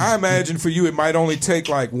man. I imagine for you it might only take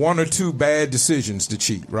like 1 or 2 bad decisions to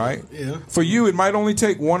cheat, right? Yeah. For you it might only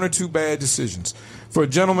take 1 or 2 bad decisions. For a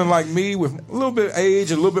gentleman like me with a little bit of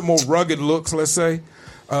age, a little bit more rugged looks, let's say,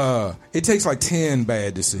 it takes like 10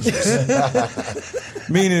 bad decisions.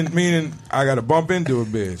 meaning I got to bump into a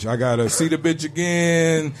bitch. I got to see the bitch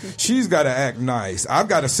again. She's got to act nice. I've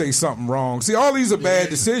got to say something wrong. See, all these are bad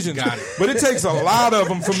decisions, but it takes a lot of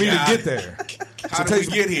them for me to get there. How did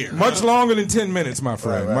we get here? Much longer than 10 minutes, my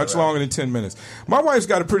friend. Much longer than 10 minutes. My wife's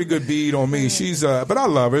got a pretty good bead on me. She's, but I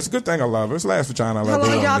love her. It's a good thing I love her. It's the last vagina I love her.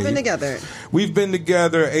 How long y'all been together? We've been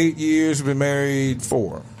together 8 years. We've been married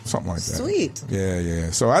 4. Something like that. Sweet. Yeah.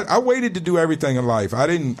 So I waited to do everything in life. I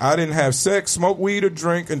didn't have sex, smoke weed, or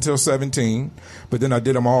drink until 17, but then I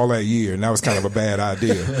did them all that year, and that was kind of a bad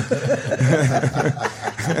idea.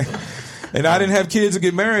 And I didn't have kids or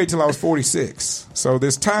get married till I was 46. So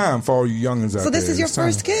there's time for all you youngins out there. So this is your There's time.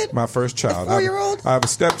 first kid? My first child. A 4-year-old? I have a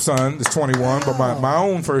stepson that's 21, but my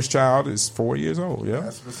own first child is 4 years old. Yeah.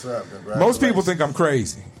 That's what's up. Most people think I'm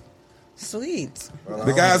crazy. Sweet.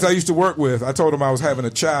 The guys I used to work with, I told them I was having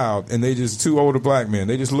a child, and they just, 2 older black men,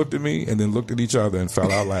 they just looked at me and then looked at each other and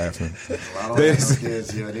fell out laughing. I don't have no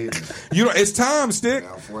kids yet either. You know, it's time, Stick.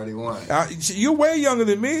 I'm 41. You're way younger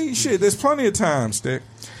than me. Shit, there's plenty of time, Stick.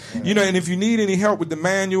 You know, and if you need any help with the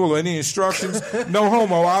manual or any instructions, no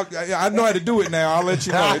homo. I know how to do it now. I'll let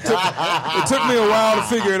you know. It took me a while to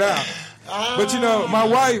figure it out. But you know, my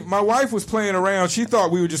wife was playing around. She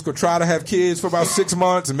thought we were just gonna try to have kids for about 6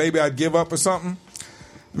 months, and maybe I'd give up or something.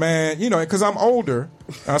 Man, you know, because I'm older,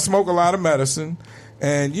 I smoke a lot of medicine,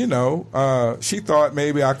 and you know, she thought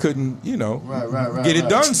maybe I couldn't, you know, get it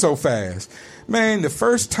done so fast. Man, the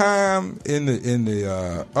first time in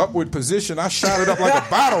the upward position, I shot it up like a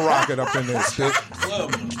bottle rocket up in there, Stick.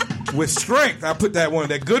 With strength, I put that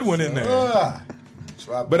good one in there.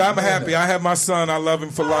 But I'm happy. I have my son. I love him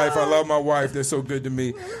for life. I love my wife. They're so good to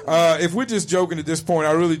me. If we're just joking at this point,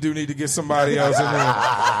 I really do need to get somebody else in there.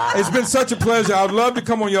 It's been such a pleasure. I'd love to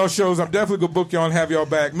come on y'all shows. I'm definitely going to book y'all and have y'all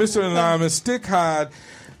back. Mr. Anonymous, Stick Hyde,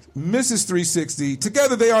 Mrs. 360.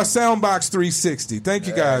 Together they are Soundbox 360. Thank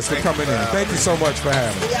you guys for coming in. Thank you so much for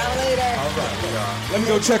having me. See y'all later. All right. Let me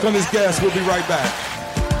go check on this guest. We'll be right back.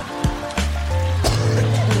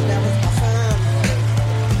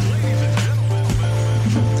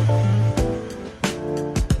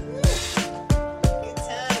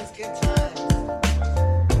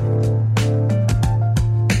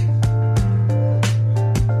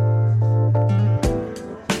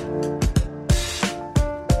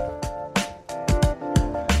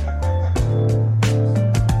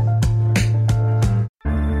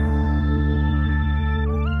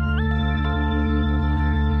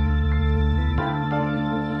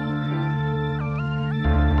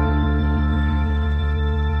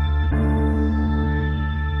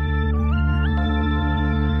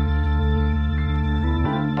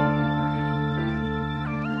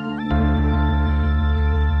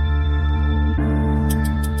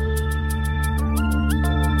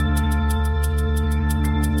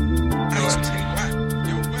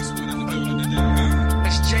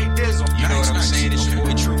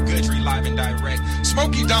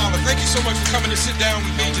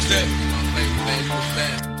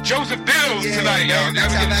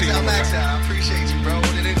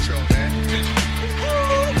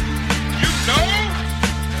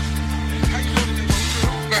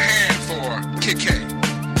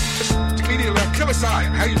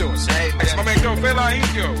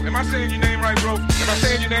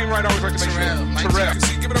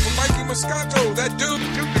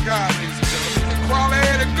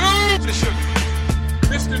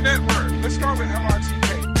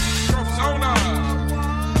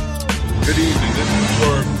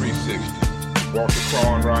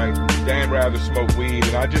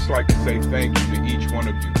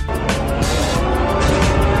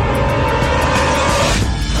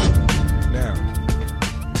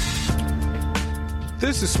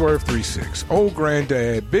 Swerve 36, Old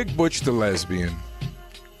Granddad, Big Butch the Lesbian,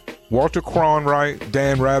 Walter Cronkite,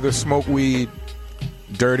 Dan Rather Smoke Weed,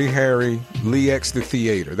 Dirty Harry, Lee X the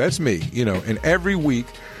Theater. That's me, you know. And every week,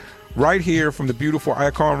 right here from the beautiful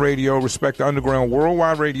Icon Radio, Respect the Underground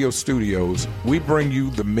Worldwide Radio Studios, we bring you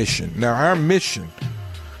the mission. Now, our mission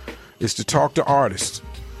is to talk to artists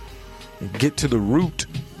and get to the root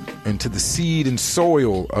and to the seed and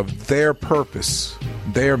soil of their purpose,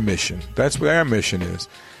 their mission. That's what our mission is.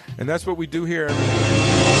 And that's what we do here.